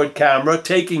cardboard camera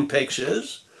taking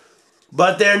pictures,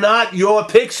 but they're not your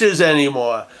pictures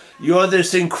anymore. You're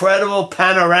this incredible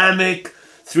panoramic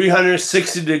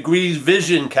 360 degrees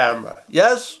vision camera.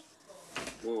 Yes?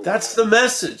 That's the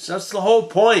message. That's the whole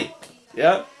point.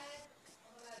 Yeah?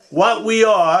 What we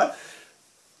are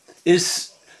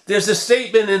is, there's a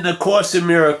statement in the Course in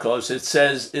Miracles. It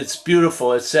says, it's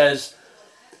beautiful. It says,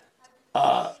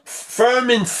 firm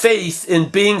in faith in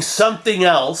being something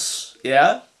else,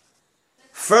 yeah?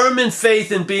 Firm in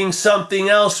faith in being something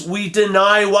else, we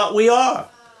deny what we are.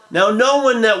 Now, no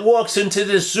one that walks into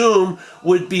this Zoom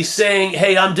would be saying,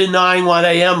 hey, I'm denying what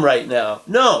I am right now.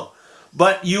 No,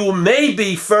 but you may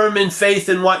be firm in faith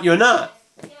in what you're not,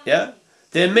 yeah?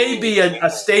 There may be a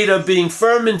state of being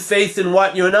firm in faith in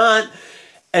what you're not,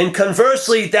 and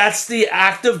conversely, that's the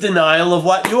act of denial of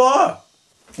what you are.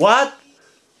 What?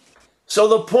 So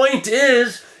the point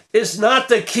is not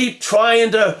to keep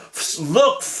trying to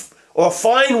look or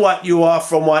find what you are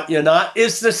from what you're not,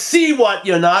 is to see what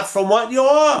you're not from what you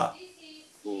are.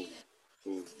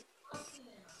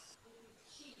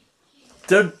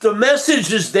 The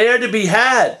message is there to be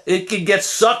had. It can get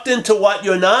sucked into what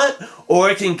you're not, or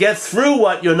it can get through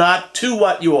what you're not to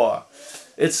what you are.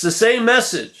 It's the same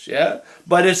message, yeah?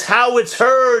 But it's how it's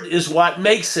heard is what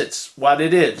makes it what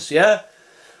it is, yeah?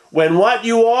 When what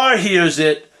you are hears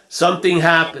it, something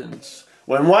happens.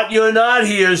 When what you're not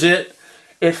hears it,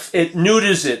 it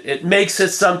neuters it. It makes it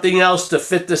something else to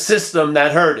fit the system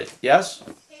that heard it, yes?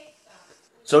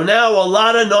 So now a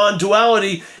lot of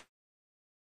non-duality.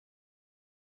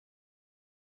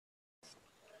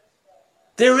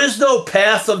 There is no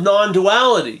path of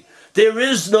non-duality. There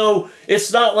is no,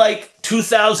 it's not like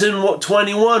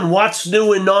 2021, what's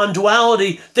new in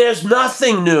non-duality? There's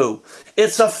nothing new.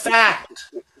 It's a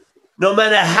fact. No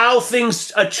matter how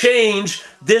things change,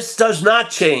 this does not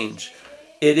change.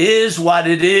 It is what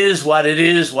it is, what it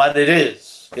is, what it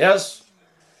is. Yes?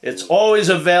 It's always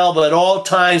available at all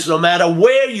times, no matter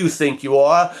where you think you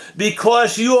are,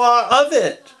 because you are of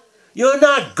it. You're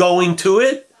not going to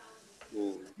it.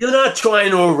 You're not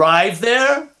trying to arrive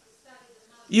there.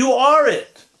 You are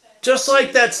it. Just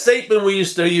like that statement we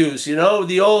used to use, you know,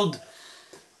 the old,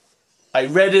 I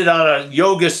read it on a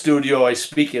yoga studio I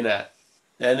speak in at.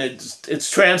 And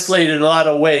it's translated in a lot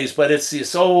of ways, but it's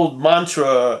this old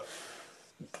mantra,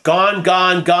 gone,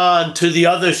 gone, gone to the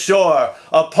other shore,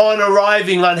 upon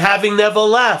arriving on having never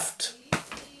left.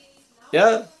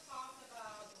 Yeah?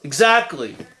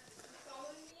 Exactly.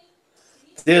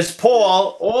 There's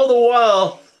Paul, all the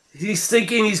while, he's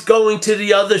thinking he's going to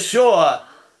the other shore.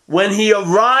 When he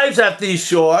arrives at the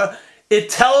shore, it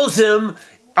tells him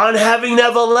on having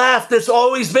never left, it's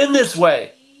always been this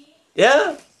way.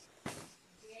 Yeah?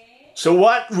 So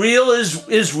what real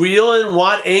is real and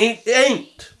what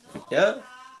ain't. Yeah?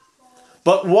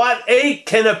 But what ain't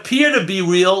can appear to be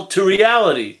real to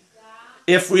reality.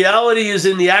 If reality is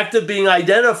in the act of being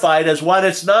identified as what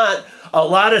it's not, a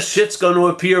lot of shit's going to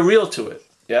appear real to it.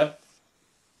 Yeah?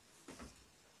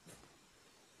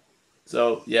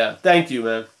 So, yeah. Thank you,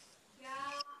 man.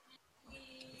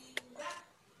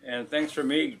 And thanks for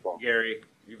me, Gary.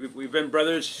 We've been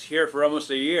brothers here for almost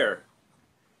a year.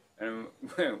 And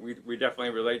we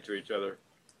definitely relate to each other.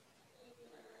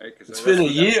 Right? It's been a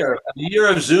year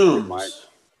of Zooms.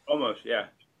 Almost, yeah.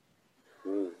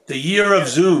 The year of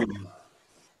Zoom.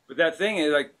 But that thing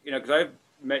is like, you know, because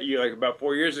I met you like about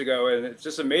 4 years ago, and it's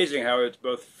just amazing how it's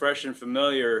both fresh and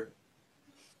familiar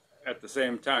at the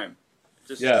same time.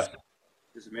 Just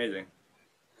amazing.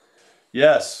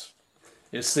 Yes.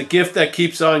 It's the gift that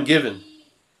keeps on giving.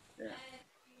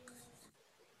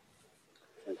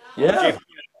 Yeah.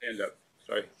 Hand up.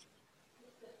 Sorry.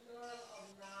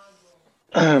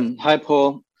 Hi,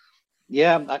 Paul.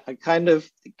 Yeah, it kind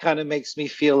of makes me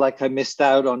feel like I missed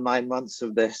out on 9 months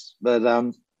of this, but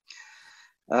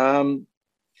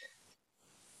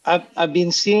I've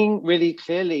been seeing really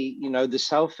clearly, you know, the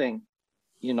selfing,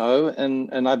 you know,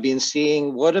 and I've been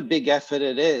seeing what a big effort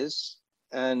it is,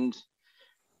 and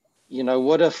you know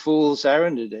what a fool's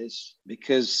errand it is,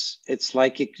 because it's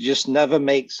like it just never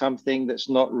makes something that's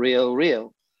not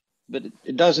real, but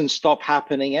it doesn't stop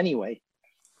happening anyway.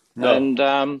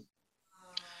 No.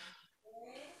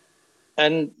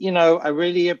 And you know, I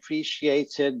really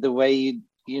appreciated the way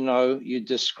you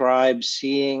describe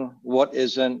seeing what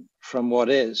isn't from what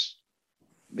is,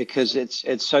 because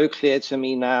it's so clear to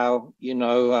me now, you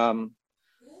know,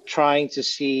 trying to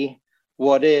see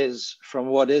what is from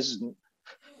what isn't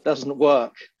doesn't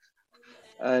work.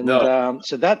 And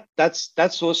so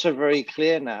that's also very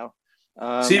clear now.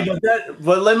 See,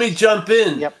 but let me jump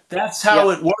in. Yep. That's how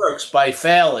it works, by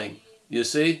failing, you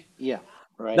see? Yeah,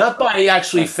 right. Not by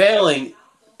actually failing,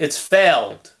 it's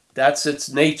failed. That's its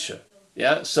nature.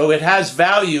 Yeah. So it has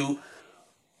value.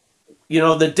 You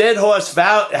know, the dead horse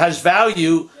has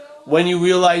value when you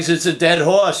realize it's a dead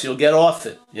horse. You'll get off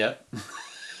it. Yeah.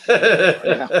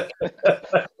 Yeah.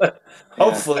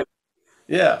 Hopefully.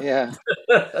 Yeah. Yeah.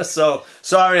 So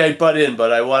sorry I butt in,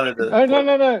 but I wanted to. Oh,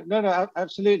 no,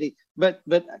 absolutely. But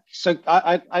so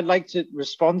I'd like to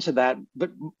respond to that.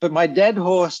 But my dead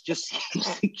horse just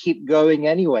seems to keep going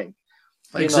anyway.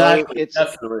 Exactly. It's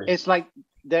definitely. It's like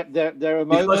there are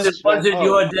moments. Because it wasn't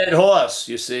your dead horse,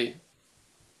 you see.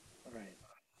 Right.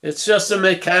 It's just a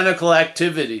mechanical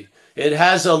activity. It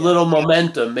has a little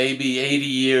momentum, maybe 80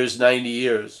 years, 90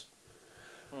 years.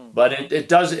 But it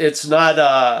does. It's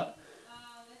not.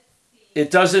 It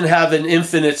doesn't have an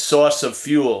infinite source of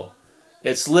fuel.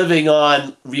 It's living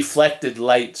on reflected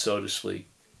light, so to speak.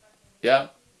 Yeah.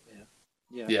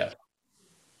 Yeah.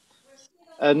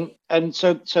 And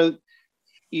so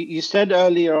you said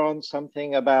earlier on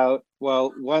something about,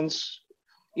 well, once,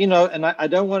 and I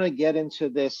don't want to get into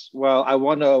this, well, I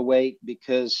want to awake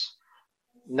because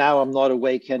now I'm not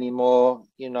awake anymore.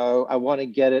 I want to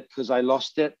get it because I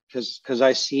lost it, because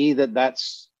I see that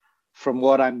that's from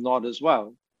what I'm not as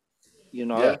well.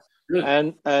 Yeah.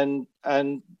 And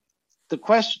the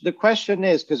question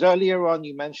is, because earlier on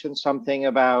you mentioned something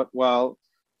about, well,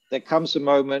 there comes a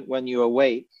moment when you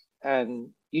awake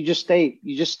and you just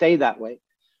stay that way,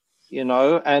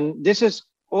 and this is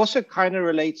also kind of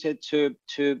related to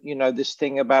this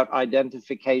thing about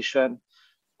identification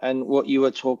and what you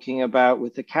were talking about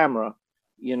with the camera,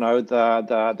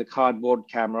 the cardboard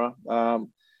camera.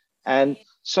 And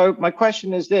so my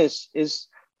question is this: is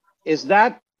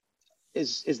that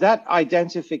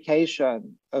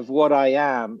identification of what I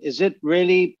am, is it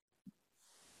really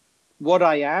what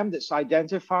I am that's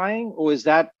identifying, or is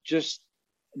that just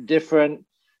different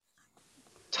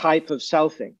type of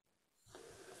selfing?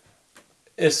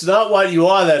 It's not what you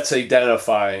are that's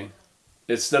identifying.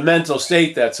 It's the mental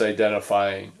state that's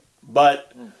identifying.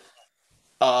 But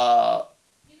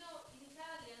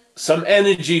some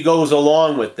energy goes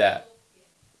along with that.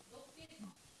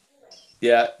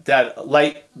 Yeah, that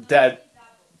light, that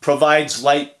provides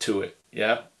light to it.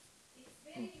 Yeah.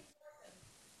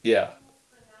 Yeah.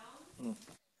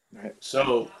 Right.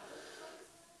 So,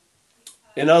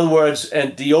 in other words,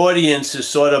 and the audience is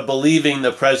sort of believing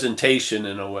the presentation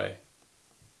in a way.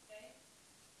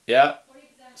 Yeah.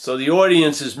 So the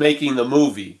audience is making the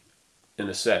movie, in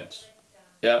a sense.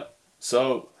 Yeah.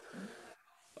 So,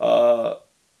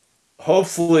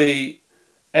 hopefully,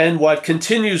 and what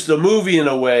continues the movie in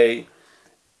a way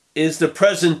is the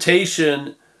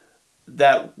presentation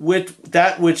that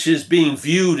which is being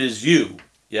viewed as you.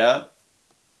 Yeah.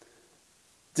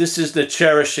 This is the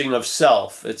cherishing of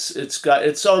self.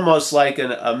 It's almost like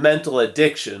a mental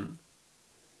addiction.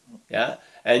 Yeah.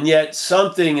 And yet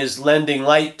something is lending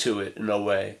light to it in a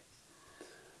way.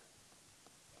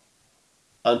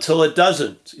 Until it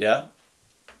doesn't. Yeah.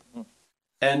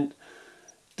 And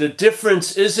the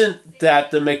difference isn't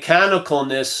that the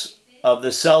mechanicalness of the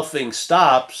selfing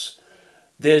stops.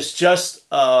 There's just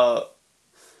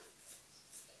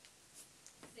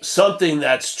something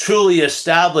that's truly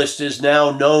established is now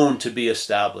known to be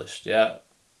established. Yeah.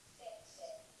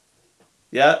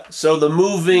 Yeah. So the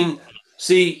moving,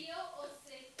 see,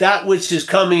 that which is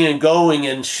coming and going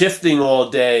and shifting all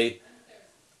day,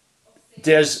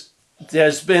 there's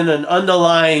been an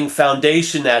underlying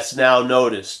foundation that's now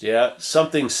noticed. Yeah.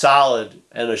 Something solid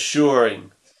and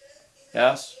assuring.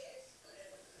 Yes.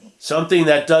 Something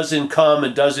that doesn't come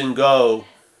and doesn't go,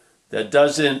 that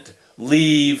doesn't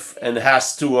leave and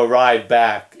has to arrive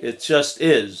back. It just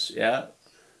is, yeah?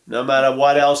 No matter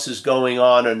what else is going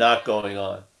on or not going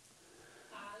on.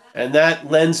 And that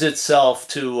lends itself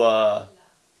to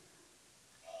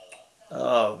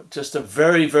just a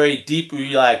very, very deep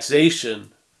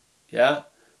relaxation, yeah?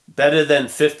 Better than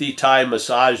 50 Thai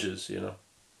massages, Yeah.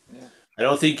 I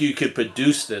don't think you could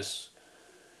produce this.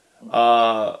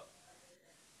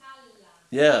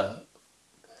 Yeah.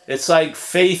 It's like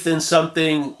faith in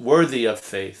something worthy of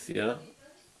faith,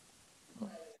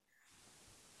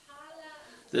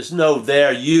 There's no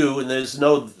there you, and there's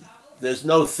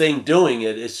no thing doing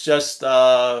it. It's just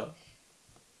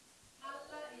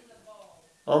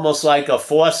almost like a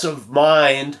force of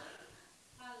mind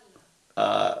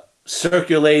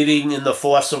circulating in the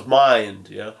force of mind,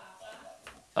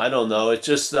 I don't know. It's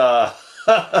just a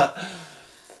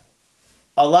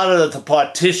lot of the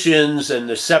partitions and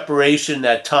the separation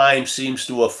that time seems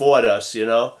to afford us,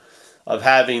 of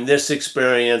having this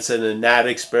experience and then that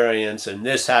experience and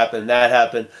this happened, that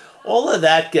happened. All of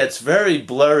that gets very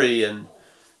blurry and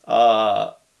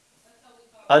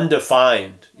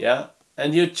undefined, yeah?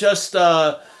 And you just,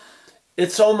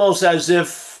 it's almost as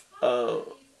if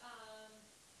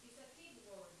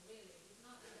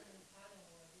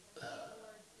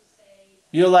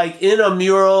you're like in a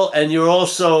mural and you're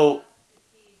also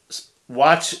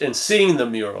watch and seeing the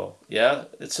mural, yeah?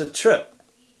 It's a trip.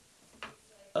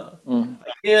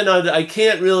 I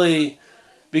can't really,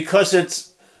 because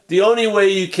it's the only way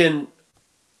you can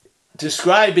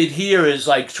describe it here is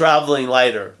like traveling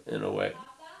lighter in a way.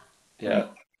 Yeah.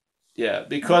 Yeah.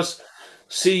 Because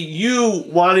see, you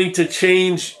wanting to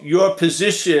change your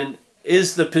position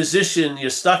is the position you're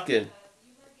stuck in.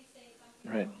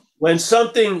 Right. When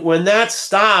that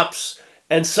stops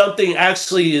and something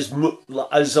actually is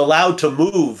allowed to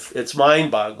move, it's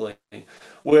mind-boggling.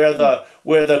 Where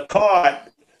the cart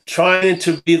trying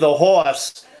to be the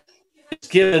horse is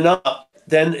given up,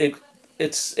 then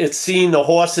it's seen the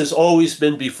horse has always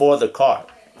been before the cart.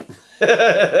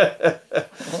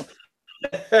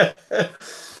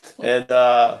 And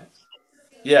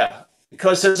yeah,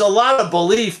 because there's a lot of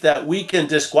belief that we can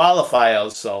disqualify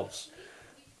ourselves.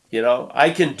 You know, I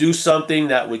can do something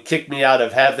that would kick me out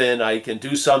of heaven. I can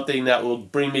do something that will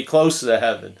bring me closer to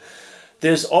heaven.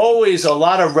 There's always a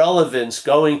lot of relevance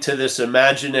going to this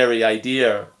imaginary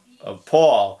idea of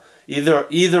Paul.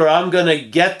 Either I'm going to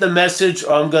get the message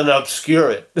or I'm going to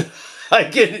obscure it.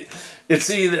 It's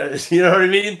either, you know what I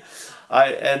mean?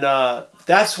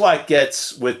 That's what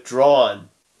gets withdrawn.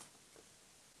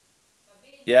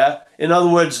 Yeah? In other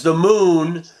words, the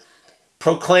moon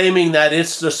proclaiming that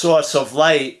it's the source of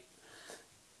light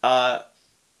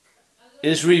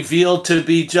is revealed to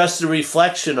be just a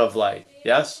reflection of light.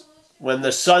 Yes? When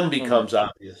the sun becomes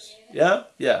obvious. Yeah?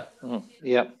 Yeah.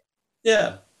 Yeah.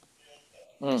 Yeah.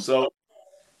 So,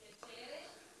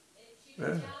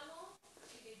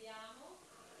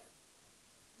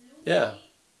 yeah.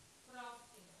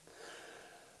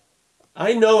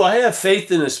 I know I have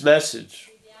faith in this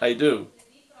message. I do.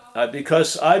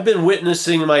 Because I've been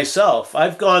witnessing myself.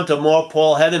 I've gone to more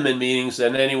Paul Hederman meetings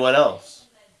than anyone else.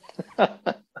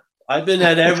 I've been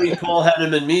at every Paul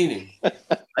Hederman meeting.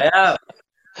 I have.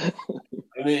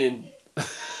 I mean,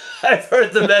 I've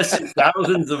heard the message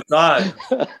thousands of times.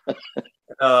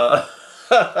 For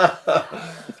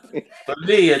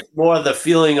me, it's more the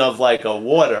feeling of like a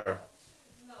water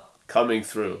coming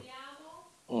through.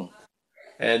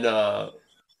 And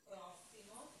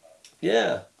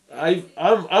yeah,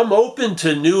 I'm open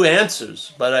to new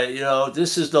answers, but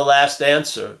this is the last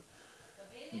answer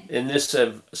in this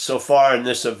so far in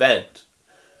this event.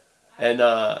 And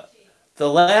the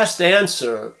last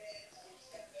answer,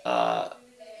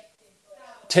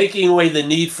 taking away the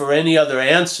need for any other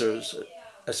answers,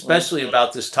 especially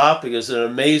about this topic, is an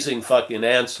amazing fucking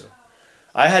answer.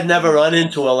 I had never run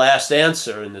into a last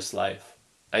answer in this life.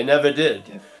 I never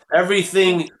did.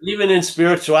 Everything, even in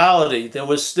spirituality, there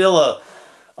was still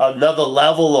another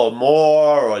level or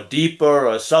more or deeper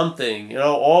or something,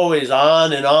 always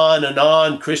on and on and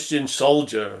on, Christian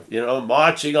soldier,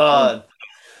 marching on.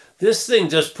 This thing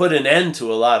just put an end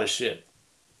to a lot of shit.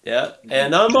 Yeah.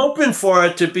 And I'm open for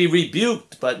it to be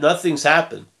rebuked, but nothing's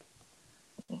happened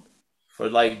for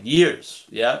like years.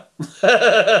 Yeah.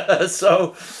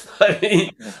 So, I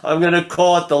mean, I'm going to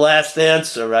call it the last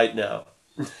answer right now,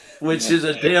 which is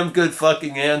a damn good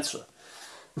fucking answer.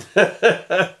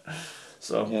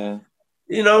 So, yeah.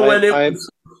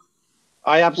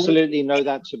 I absolutely know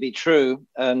that to be true.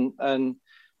 And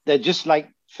they're just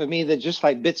like, for me, they're just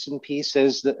like bits and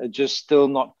pieces that are just still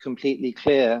not completely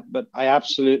clear. But I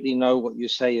absolutely know what you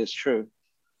say is true.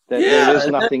 There is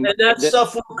nothing. And that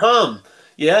stuff will come.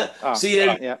 Yeah.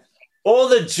 All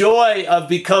the joy of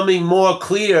becoming more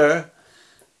clear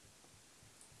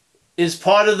is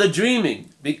part of the dreaming,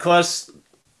 because,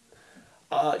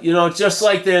 just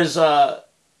like there's not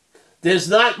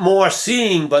more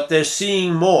seeing, but there's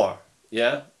seeing more.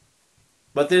 Yeah.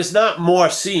 But there's not more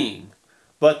seeing,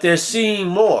 but they're seeing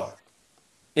more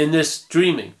in this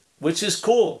dreaming, which is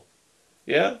cool.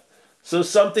 Yeah. So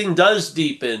something does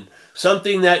deepen.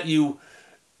 Something that you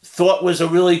thought was a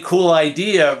really cool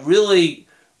idea really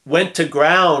went to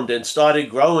ground and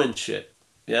started growing shit.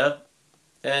 Yeah.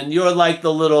 And you're like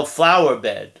the little flower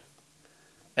bed.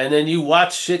 And then you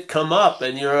watch shit come up,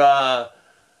 and you're,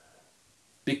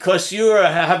 because you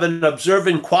have an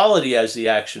observant quality as the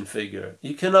action figure.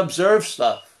 You can observe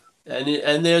stuff.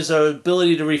 And there's an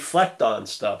ability to reflect on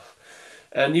stuff.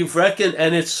 And you've reckoned,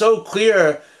 and it's so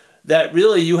clear that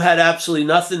really you had absolutely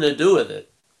nothing to do with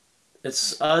it.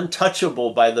 It's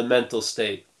untouchable by the mental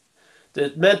state.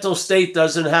 The mental state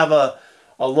doesn't have a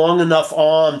long enough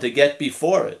arm to get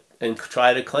before it and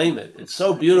try to claim it. It's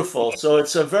so beautiful. So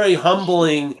it's a very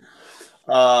humbling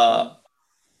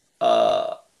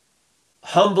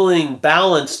humbling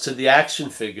balance to the action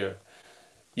figure.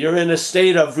 You're in a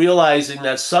state of realizing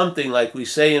that something, like we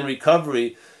say in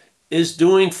recovery, is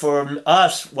doing for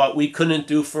us what we couldn't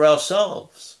do for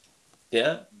ourselves.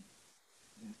 Yeah?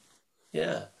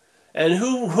 Yeah. And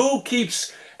who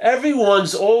keeps,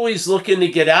 everyone's always looking to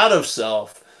get out of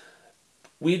self.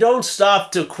 We don't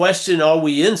stop to question, are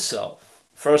we in self,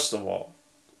 first of all.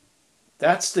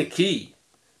 That's the key.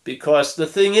 Because the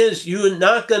thing is, you're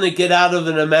not going to get out of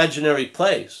an imaginary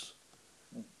place.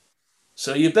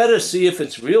 So you better see if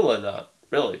it's real or not,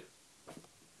 really.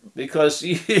 Because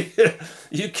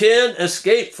you can't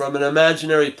escape from an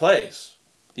imaginary place.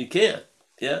 You can't,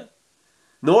 yeah?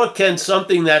 Nor can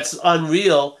something that's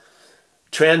unreal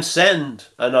transcend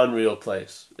an unreal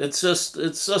place. It's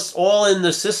just all in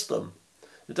the system.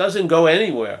 It doesn't go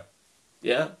anywhere,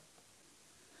 yeah?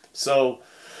 So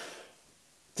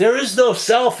there is no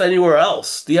self anywhere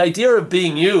else. The idea of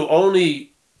being you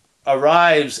only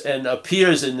arrives and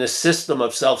appears in this system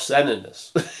of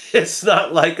self-centeredness. It's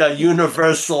not like a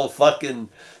universal fucking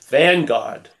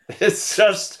vanguard. It's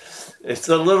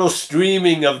a little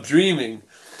streaming of dreaming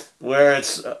where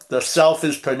the self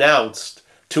is pronounced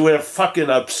to a fucking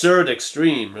absurd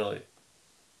extreme, really.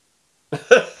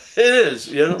 It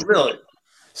is, really.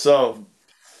 So,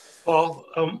 Paul,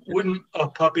 wouldn't a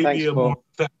puppy Thanks, be a Paul. more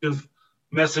effective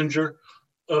messenger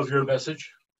of your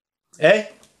message? eh?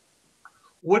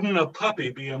 Wouldn't a puppy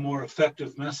be a more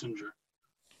effective messenger?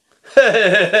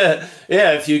 Yeah,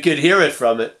 if you could hear it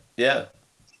from it, yeah.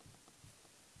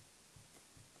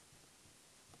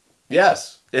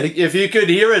 Yes, if you could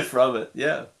hear it from it,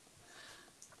 yeah.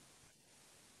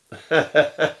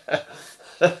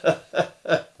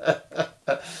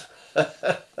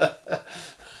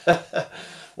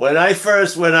 When I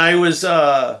was,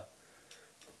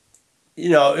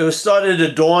 it was starting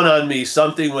to dawn on me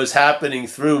something was happening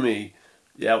through me.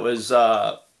 Yeah, it was,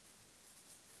 of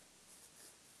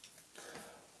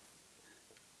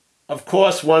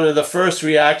course, one of the first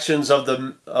reactions of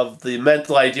the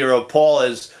mental idea of Paul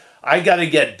is, I got to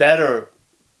get better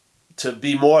to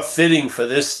be more fitting for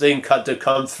this thing to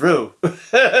come through.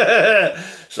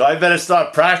 So I better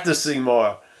start practicing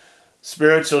more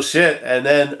spiritual shit. And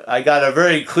then I got a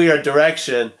very clear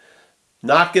direction.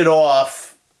 Knock it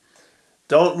off.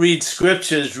 Don't read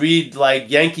scriptures. Read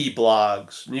like Yankee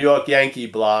blogs, New York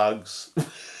Yankee blogs.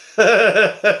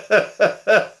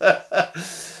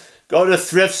 Go to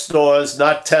thrift stores,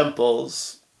 not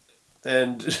temples.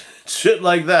 And shit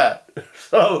like that.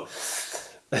 So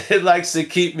it likes to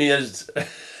keep me as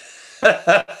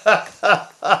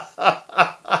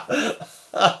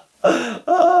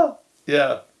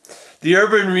yeah. The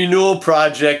Urban Renewal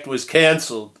Project was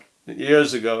canceled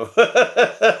years ago.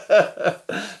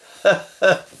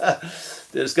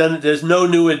 There's no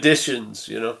new editions,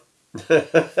 Yeah.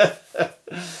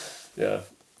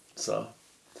 So.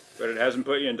 But it hasn't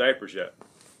put you in diapers yet.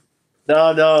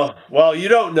 No. Well, you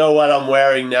don't know what I'm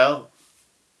wearing now.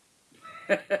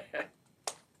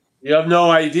 You have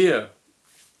no idea.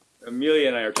 Amelia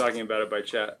and I are talking about it by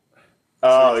chat.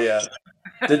 Oh, yeah.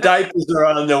 The diapers are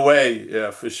on the way.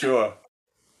 Yeah, for sure.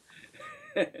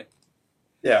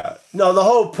 Yeah. No, the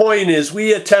whole point is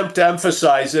we attempt to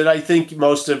emphasize it. I think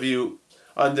most of you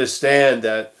understand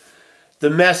that the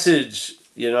message,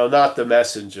 not the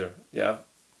messenger. Yeah.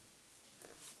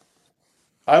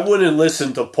 I wouldn't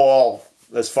listen to Paul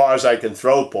as far as I can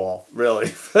throw Paul,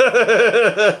 really.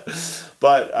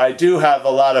 But I do have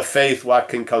a lot of faith what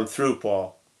can come through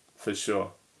Paul, for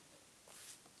sure.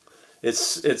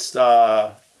 It's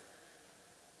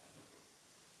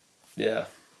yeah.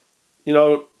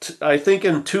 I think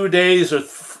in 2 days or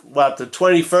the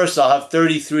 21st, I'll have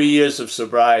 33 years of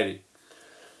sobriety.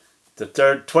 The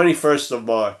 21st of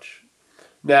March.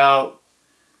 Now,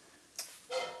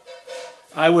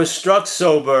 I was struck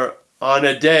sober on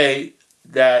a day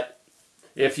that,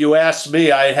 if you ask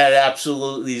me, I had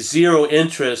absolutely zero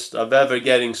interest of ever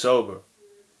getting sober.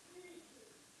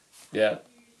 Yeah.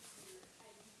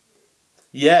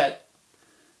 Yet,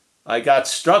 I got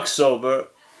struck sober,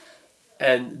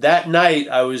 and that night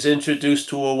I was introduced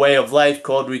to a way of life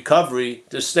called recovery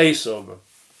to stay sober.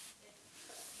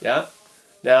 Yeah?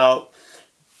 Now,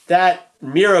 that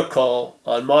miracle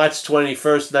on March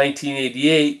 21st,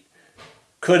 1988,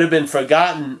 could have been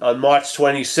forgotten on March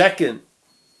 22nd,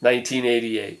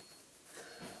 1988.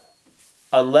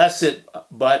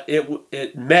 But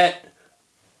it met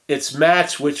its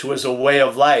match, which was a way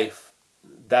of life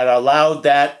that allowed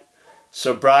that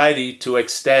sobriety to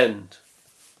extend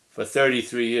for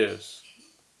 33 years.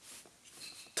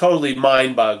 Totally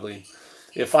mind-boggling.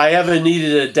 If I ever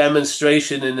needed a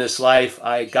demonstration in this life,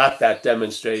 I got that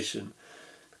demonstration.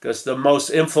 Because the most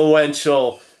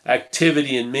influential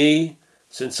activity in me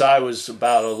since I was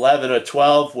about 11 or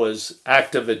 12 was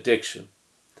active addiction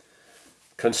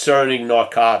concerning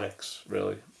narcotics,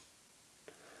 really.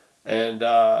 And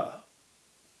I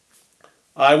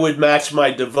would match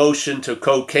my devotion to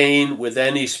cocaine with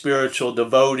any spiritual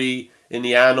devotee in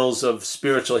the annals of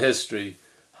spiritual history.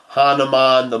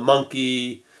 Hanuman, the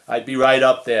monkey, I'd be right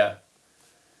up there.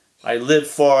 I lived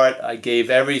for it. I gave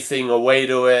everything away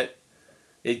to it.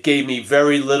 It gave me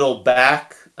very little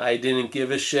back. I didn't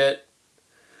give a shit.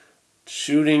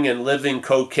 Shooting and living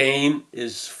cocaine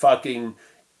is fucking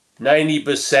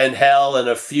 90% hell and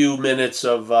a few minutes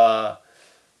of a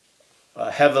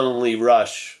heavenly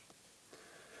rush.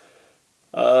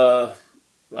 I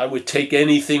would take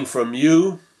anything from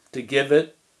you to give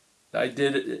it. I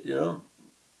did it, you know.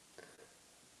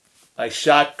 I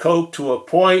shot coke to a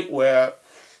point where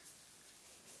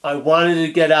I wanted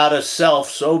to get out of self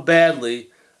so badly,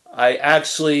 I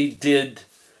actually did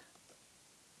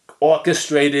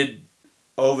orchestrated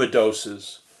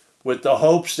overdoses with the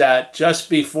hopes that just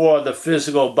before the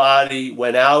physical body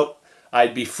went out,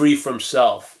 I'd be free from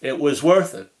self. It was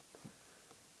worth it.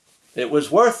 It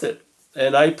was worth it.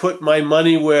 And I put my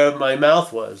money where my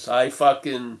mouth was. I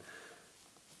fucking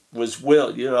was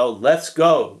let's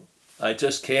go. I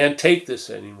just can't take this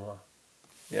anymore,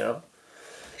 you know?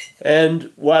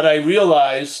 And what I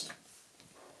realized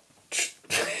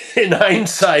in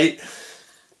hindsight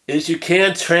is you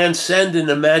can't transcend an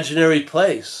imaginary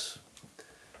place.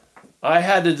 I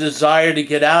had a desire to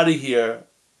get out of here,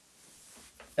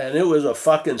 and it was a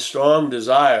fucking strong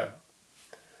desire.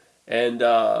 And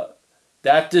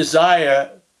that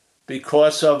desire,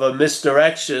 because of a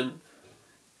misdirection,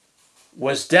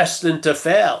 was destined to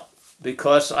fail,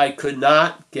 because I could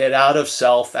not get out of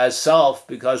self as self,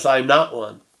 because I'm not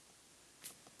one.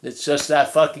 It's just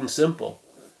that fucking simple.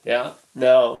 Yeah?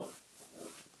 Now,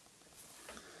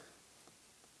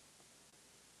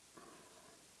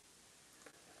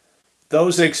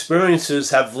 those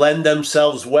experiences have lent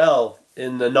themselves well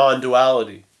in the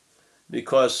non-duality,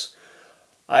 because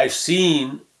I've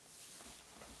seen,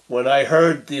 when I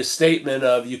heard the statement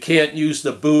of you can't use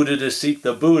the Buddha to seek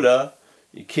the Buddha,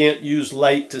 you can't use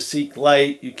light to seek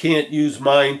light, you can't use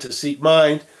mind to seek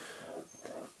mind,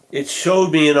 it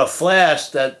showed me in a flash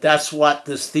that that's what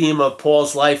this theme of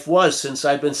Paul's life was since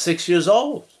I've been 6 years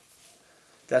old.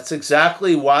 That's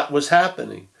exactly what was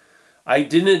happening. I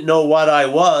didn't know what I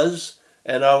was,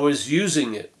 and I was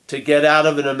using it to get out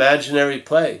of an imaginary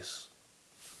place.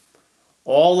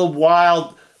 All the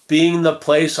while being the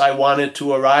place I wanted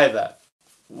to arrive at.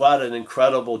 What an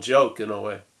incredible joke, in a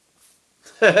way.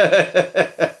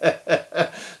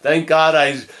 Thank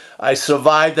God I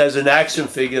survived as an action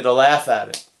figure to laugh at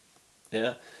it.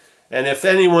 Yeah, and if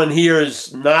anyone here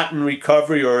is not in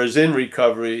recovery or is in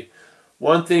recovery,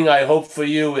 one thing I hope for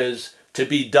you is to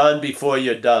be done before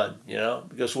you're done, you know,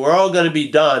 because we're all going to be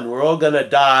done. We're all going to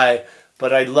die,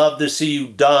 but I'd love to see you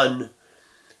done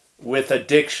with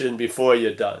addiction before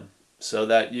you're done, so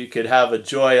that you could have a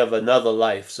joy of another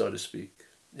life, so to speak.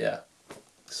 Yeah.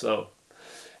 So,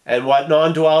 and what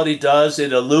non-duality does,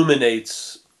 it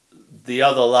illuminates the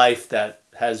other life that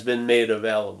has been made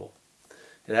available.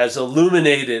 It has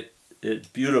illuminated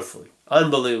it beautifully,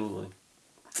 unbelievably,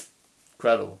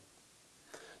 incredible.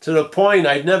 To the point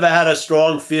I've never had a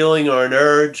strong feeling or an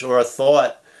urge or a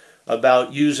thought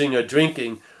about using or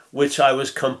drinking, which I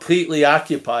was completely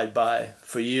occupied by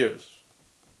for years.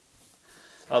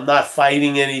 I'm not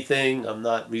fighting anything. I'm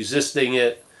not resisting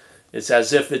it. It's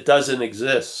as if it doesn't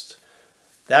exist.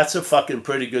 That's a fucking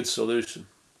pretty good solution.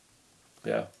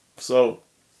 Yeah. So,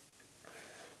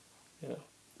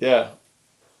 yeah.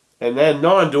 And then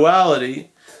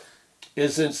non-duality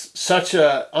is such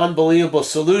an unbelievable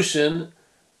solution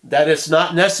that it's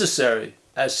not necessary.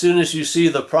 As soon as you see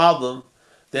the problem,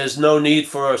 there's no need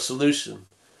for a solution.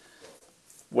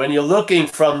 When you're looking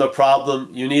from the problem,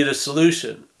 you need a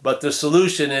solution. But the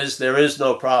solution is there is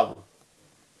no problem.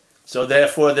 So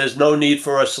therefore, there's no need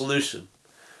for a solution.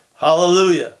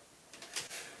 Hallelujah.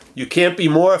 You can't be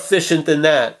more efficient than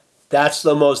that. That's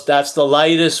the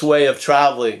lightest way of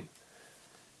traveling.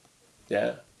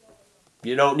 Yeah.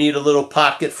 You don't need a little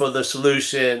pocket for the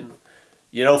solution.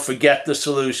 You don't forget the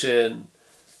solution.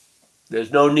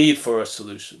 There's no need for a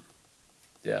solution.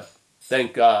 Yeah.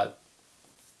 Thank God.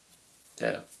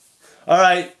 Yeah. All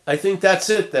right. I think that's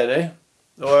it then, eh?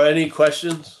 Or any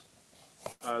questions?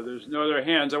 There's no other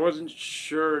hands. I wasn't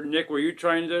sure. Nick, were you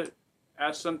trying to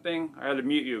ask something? I had to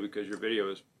mute you because your video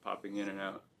was popping in and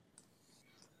out.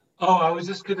 Oh, I was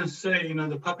just gonna say,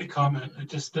 the puppy comment,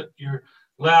 just that your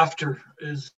laughter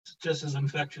is just as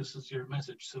infectious as your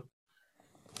message. So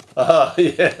Oh,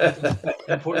 yeah.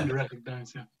 important to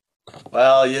recognize. Yeah.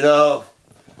 Well, yeah.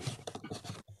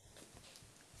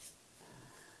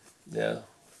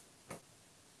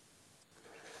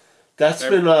 That's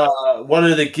been one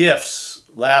of the gifts,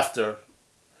 laughter.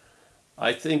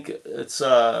 I think it's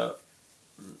the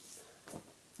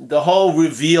whole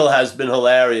reveal has been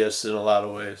hilarious in a lot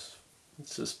of ways. It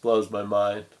just blows my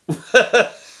mind.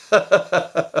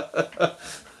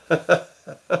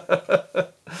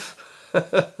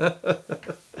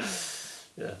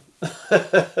 Yeah.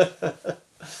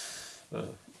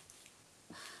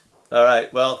 All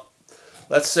right. Well,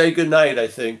 let's say goodnight, I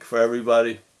think, for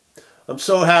everybody. I'm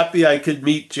so happy I could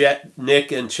meet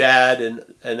Nick and Chad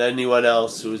and anyone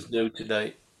else who was new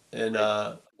tonight. And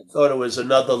I thought it was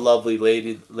another lovely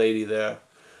lady there.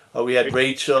 We had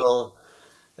Rachel,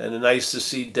 and nice to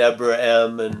see Deborah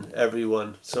M. and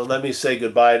everyone. So let me say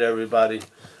goodbye to everybody.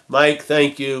 Mike,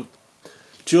 thank you.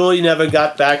 Julie never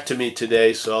got back to me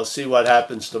today, so I'll see what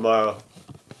happens tomorrow.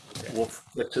 We'll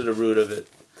get to the root of it.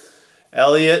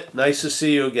 Elliot, nice to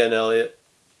see you again, Elliot.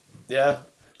 Yeah.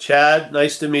 Chad,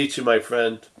 nice to meet you, my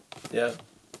friend. Yeah.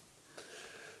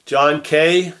 John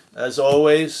K., as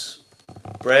always.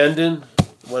 Brandon,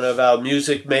 one of our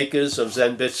music makers of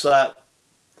Zen Bitch Slap.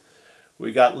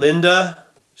 We got Linda.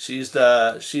 She's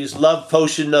love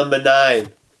potion number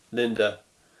 9. Linda.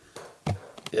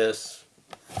 Yes.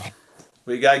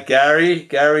 We got Gary.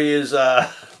 Gary is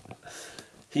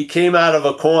he came out of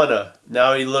a corner.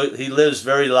 Now he lives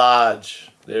very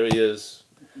large. There he is.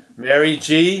 Mary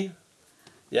G.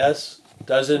 Yes,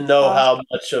 doesn't know how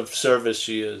much of service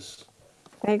she is.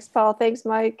 Thanks, Paul. Thanks,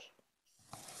 Mike.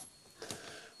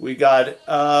 We got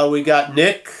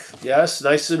Nick. Yes,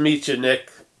 nice to meet you,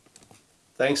 Nick.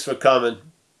 Thanks for coming.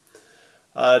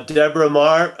 Deborah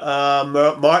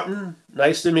Martin.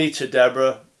 Nice to meet you,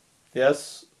 Deborah.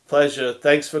 Yes, pleasure.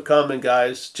 Thanks for coming,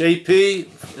 guys.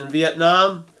 JP in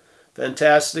Vietnam.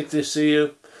 Fantastic to see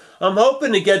you. I'm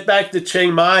hoping to get back to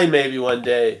Chiang Mai maybe one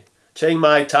day. Chiang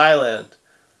Mai, Thailand.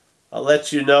 I'll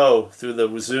let you know through the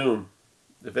Zoom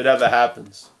if it ever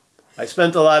happens. I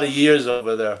spent a lot of years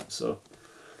over there, so.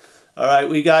 All right,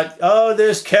 we got,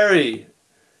 there's Kerry.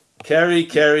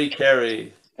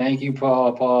 Kerry. Thank you,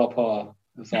 Paul.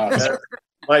 That's awesome.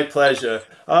 My pleasure.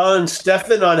 Oh, and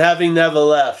Stefan on having never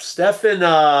left. Stefan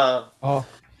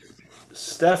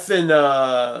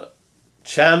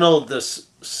channeled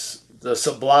the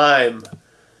sublime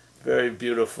very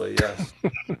beautifully, yes.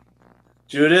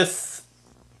 Judith,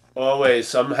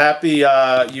 always. I'm happy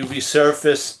you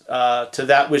resurfaced to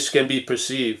that which can be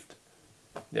perceived.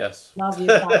 Yes. Love you,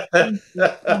 Bob. Thank you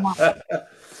so much.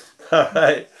 All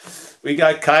right. We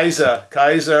got Kaiser.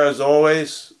 Kaiser, as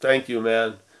always. Thank you,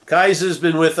 man. Kaiser's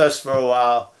been with us for a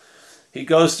while. He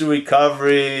goes through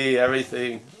recovery,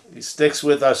 everything. He sticks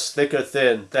with us thick or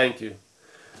thin. Thank you.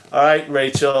 All right,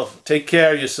 Rachel. Take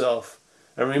care of yourself.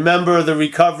 And remember the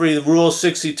recovery, the Rule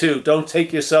 62. Don't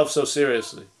take yourself so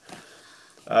seriously.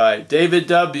 All right. David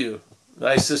W.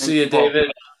 Nice to see you,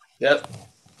 David. Yep.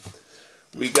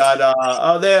 We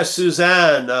got, there's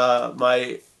Suzanne,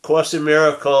 my Course in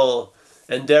Miracle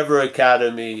Endeavor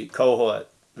Academy cohort.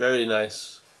 Very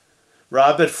nice.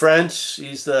 Robert French,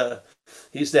 he's the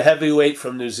heavyweight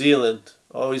from New Zealand.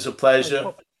 Always a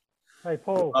pleasure. Hey,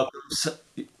 Paul.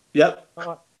 Yep.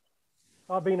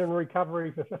 I've been in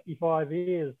recovery for 55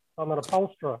 years. I'm an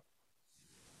upholsterer.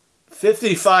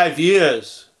 55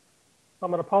 years?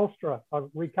 I'm an upholsterer. I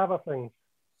recover things.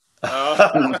 I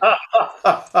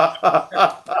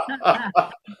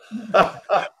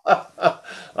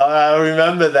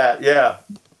remember that, yeah.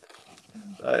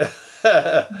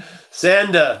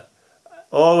 Sanda,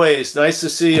 always nice to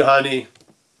see you, honey.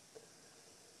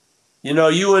 You know,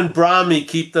 you and Brahmi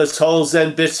keep this whole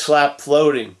Zen Bitch Slap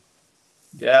floating.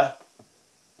 Yeah?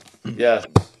 Yeah.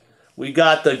 We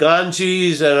got the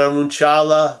Ganges and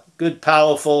Arunchala, good,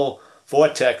 powerful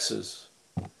vortexes.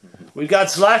 We got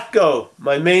Zlatko,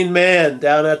 my main man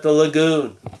down at the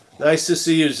lagoon. Nice to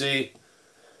see you, Z.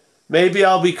 Maybe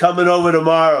I'll be coming over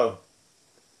tomorrow.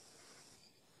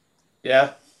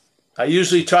 Yeah? I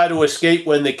usually try to escape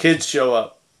when the kids show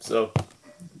up. So,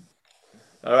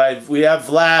 all right, we have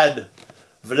Vlad.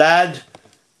 Vlad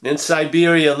in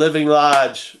Siberia, Living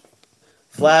Lodge.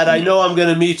 Vlad, I know I'm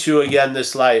going to meet you again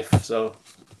this life. So,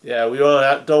 yeah,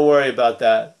 don't worry about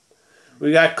that.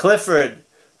 We got Clifford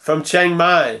from Chiang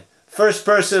Mai. First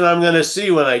person I'm going to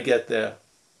see when I get there.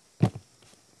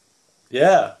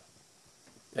 Yeah.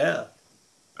 Yeah.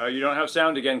 Oh, you don't have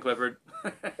sound again, Clifford.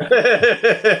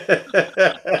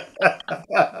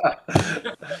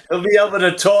 He'll be able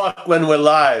to talk when we're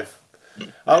live.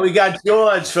 Oh, we got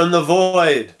George from the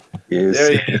Void. Yes.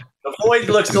 There he is. The Void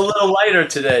looks a little lighter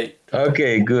today.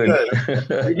 Okay, good.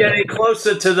 You're getting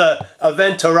closer to the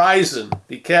event horizon.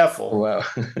 Be careful. Wow.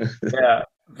 Yeah,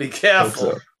 be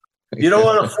careful. So. You don't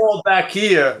want to fall back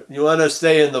here. You want to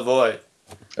stay in the Void.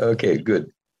 Okay,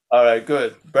 good. All right,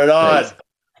 good. Bernard, Thanks.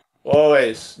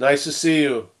 always nice to see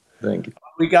you. Thank you.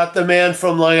 We got the man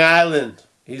from Long Island.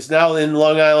 He's now in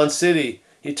Long Island City.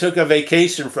 He took a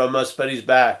vacation from us, but he's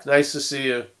back. Nice to see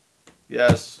you.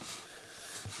 Yes.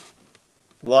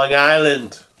 Long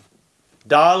Island.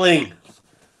 Darling.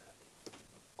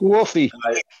 Coffee.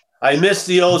 I miss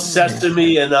the old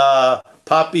sesame and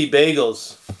poppy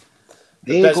bagels.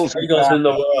 The best bagels in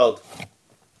the world.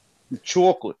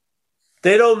 Chocolate.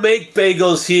 They don't make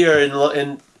bagels here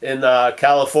in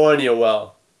California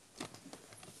well.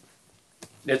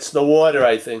 It's the water,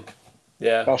 I think.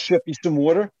 Yeah. I'll ship you some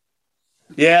water.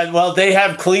 Yeah, well, they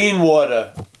have clean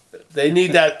water. They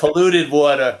need that polluted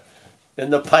water in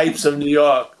the pipes of New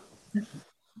York.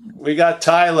 We got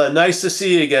Tyler. Nice to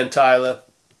see you again, Tyler.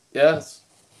 Yes.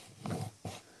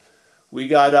 We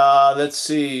got, let's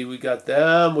see, we got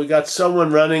them. We got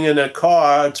someone running in a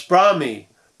car. It's Brahmi.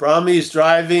 Brahmi's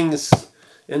driving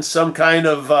in some kind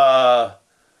of, I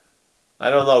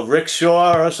don't know,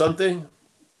 rickshaw or something.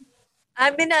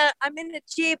 I'm in a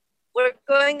Jeep. We're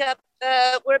going up,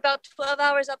 we're about 12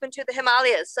 hours up into the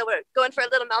Himalayas. So we're going for a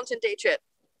little mountain day trip.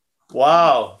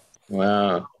 Wow.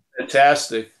 Wow.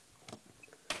 Fantastic.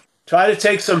 Try to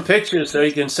take some pictures so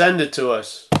you can send it to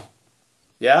us.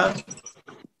 Yeah?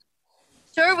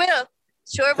 Sure will.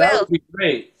 Sure That will. would be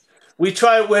great.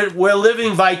 We're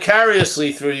living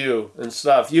vicariously through you and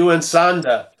stuff, you and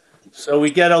Sanda. So we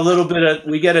get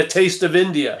a taste of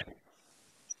India.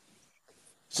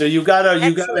 So you got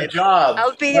a job.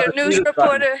 I'll be your news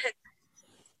reporter.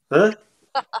 Huh?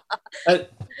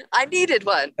 I needed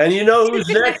one. And you know who's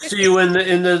next to you in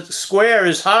the square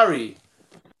is Hari.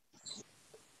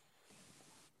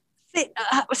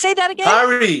 Say that again.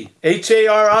 Hari,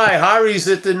 Hari. Hari's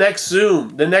at the next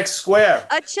Zoom, the next square.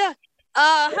 Acha.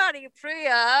 Hari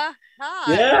Priya.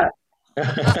 Hi.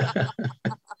 Yeah.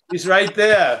 He's right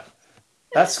there.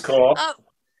 That's cool. Oh,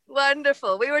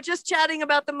 wonderful. We were just chatting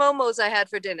about the momos I had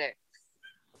for dinner.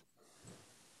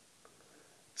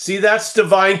 See, that's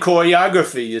divine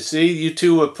choreography. You see, you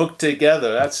two were put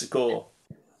together. That's cool.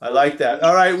 I like that.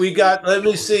 All right, let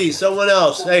me see, someone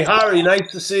else. Hey, Hari,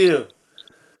 nice to see you.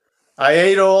 I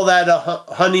ate all that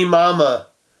honey mama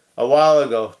a while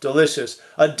ago. Delicious.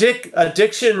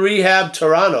 Addiction Rehab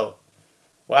Toronto.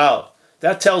 Wow,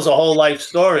 that tells a whole life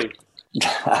story.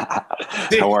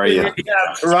 How are you?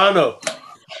 Rehab Toronto.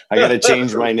 I got to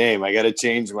change my name.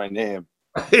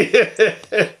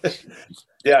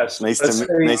 Yes. Nice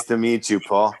to meet you,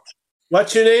 Paul.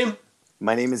 What's your name?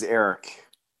 My name is Eric.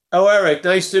 Oh, Eric,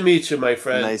 nice to meet you, my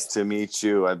friend. Nice to meet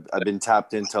you. I've been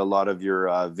tapped into a lot of your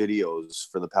videos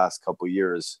for the past couple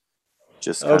years,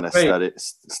 just kind of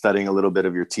studying a little bit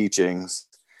of your teachings.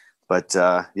 But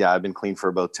yeah, I've been clean for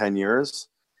about 10 years.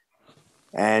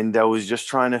 And I was just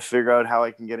trying to figure out how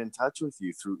I can get in touch with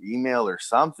you through email or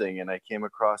something. And I came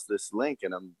across this link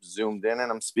and I'm zoomed in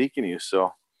and I'm speaking to you.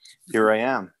 So here I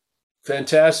am.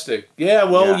 Fantastic. Yeah,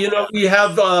 well, you know, we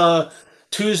have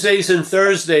Tuesdays and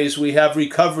Thursdays, we have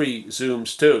recovery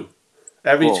Zooms too.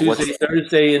 Every Tuesday,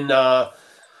 Thursday, and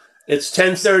it's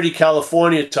 10:30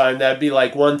 California time. That'd be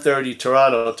like 1:30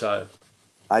 Toronto time.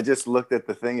 I just looked at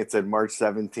the thing. It said March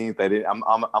 17th. I'm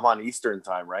on Eastern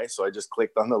time, right? So I just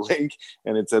clicked on the link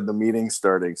and it said the meeting's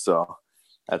starting. So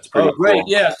that's pretty cool. Great.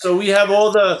 Yeah. So we have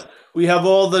all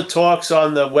the talks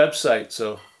on the website.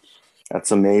 So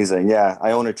that's amazing. Yeah.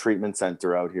 I own a treatment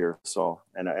center out here. So,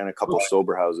 and a couple of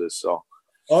sober houses. So.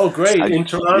 Oh, great. In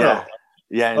Toronto.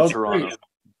 Yeah. In Toronto. Great.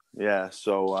 Yeah.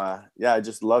 So, yeah, I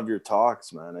just love your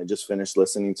talks, man. I just finished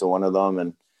listening to one of them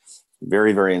and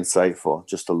very, very insightful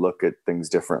just to look at things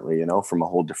differently, you know, from a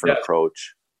whole different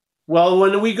approach. Well,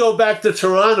 when we go back to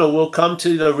Toronto, we'll come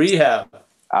to the rehab.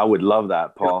 I would love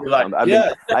that, Paul.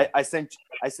 I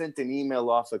sent an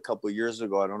email off a couple of years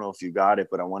ago. I don't know if you got it,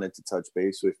 but I wanted to touch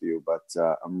base with you. But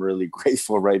I'm really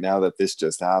grateful right now that this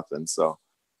just happened. So,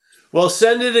 well,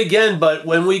 send it again. But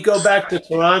when we go back to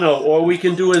Toronto, or we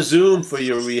can do a Zoom for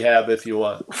your rehab if you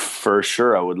want. For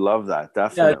sure, I would love that.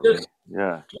 Definitely.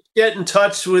 Yeah. Just get in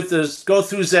touch with us. Go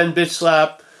through Zen Bitch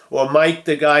Slap, or Mike,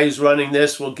 the guy who's running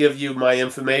this, will give you my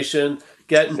information.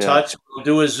 Get in touch. We'll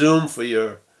do a Zoom for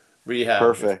your rehab.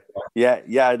 Perfect.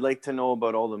 Yeah. I'd like to know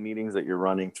about all the meetings that you're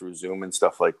running through Zoom and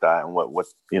stuff like that, and what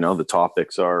you know the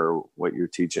topics are, or what your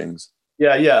teachings.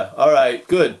 Yeah. All right.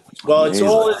 Good. Well, Amazing.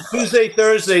 It's all Tuesday,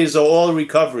 Thursdays are all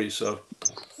recovery. So.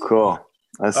 Cool.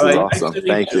 This All is right, awesome. nice to meet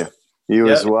Thank you. you. You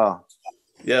Yep. as well.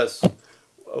 Yes.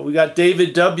 We got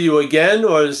David W. again,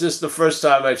 or is this the first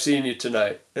time I've seen you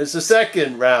tonight? It's the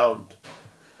second round.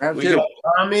 Round We two. got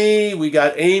Tommy, we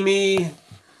got Amy,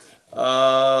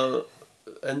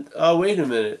 and oh, wait a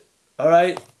minute. All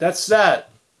right, that's that.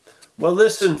 Well,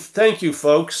 listen, thank you,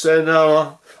 folks. And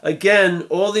again,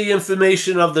 all the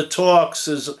information of the talks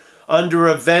is under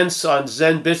events on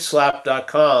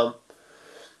zenbitslap.com.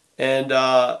 And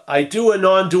I do a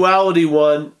non-duality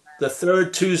one the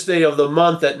third Tuesday of the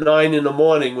month at 9 in the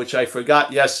morning, which I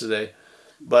forgot yesterday.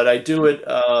 But I do it,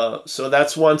 so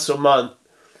that's once a month.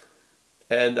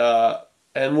 And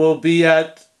we'll be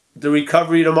at the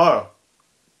recovery tomorrow,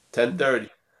 10:30.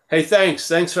 Hey,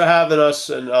 thanks for having us,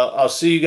 and I'll see you guys.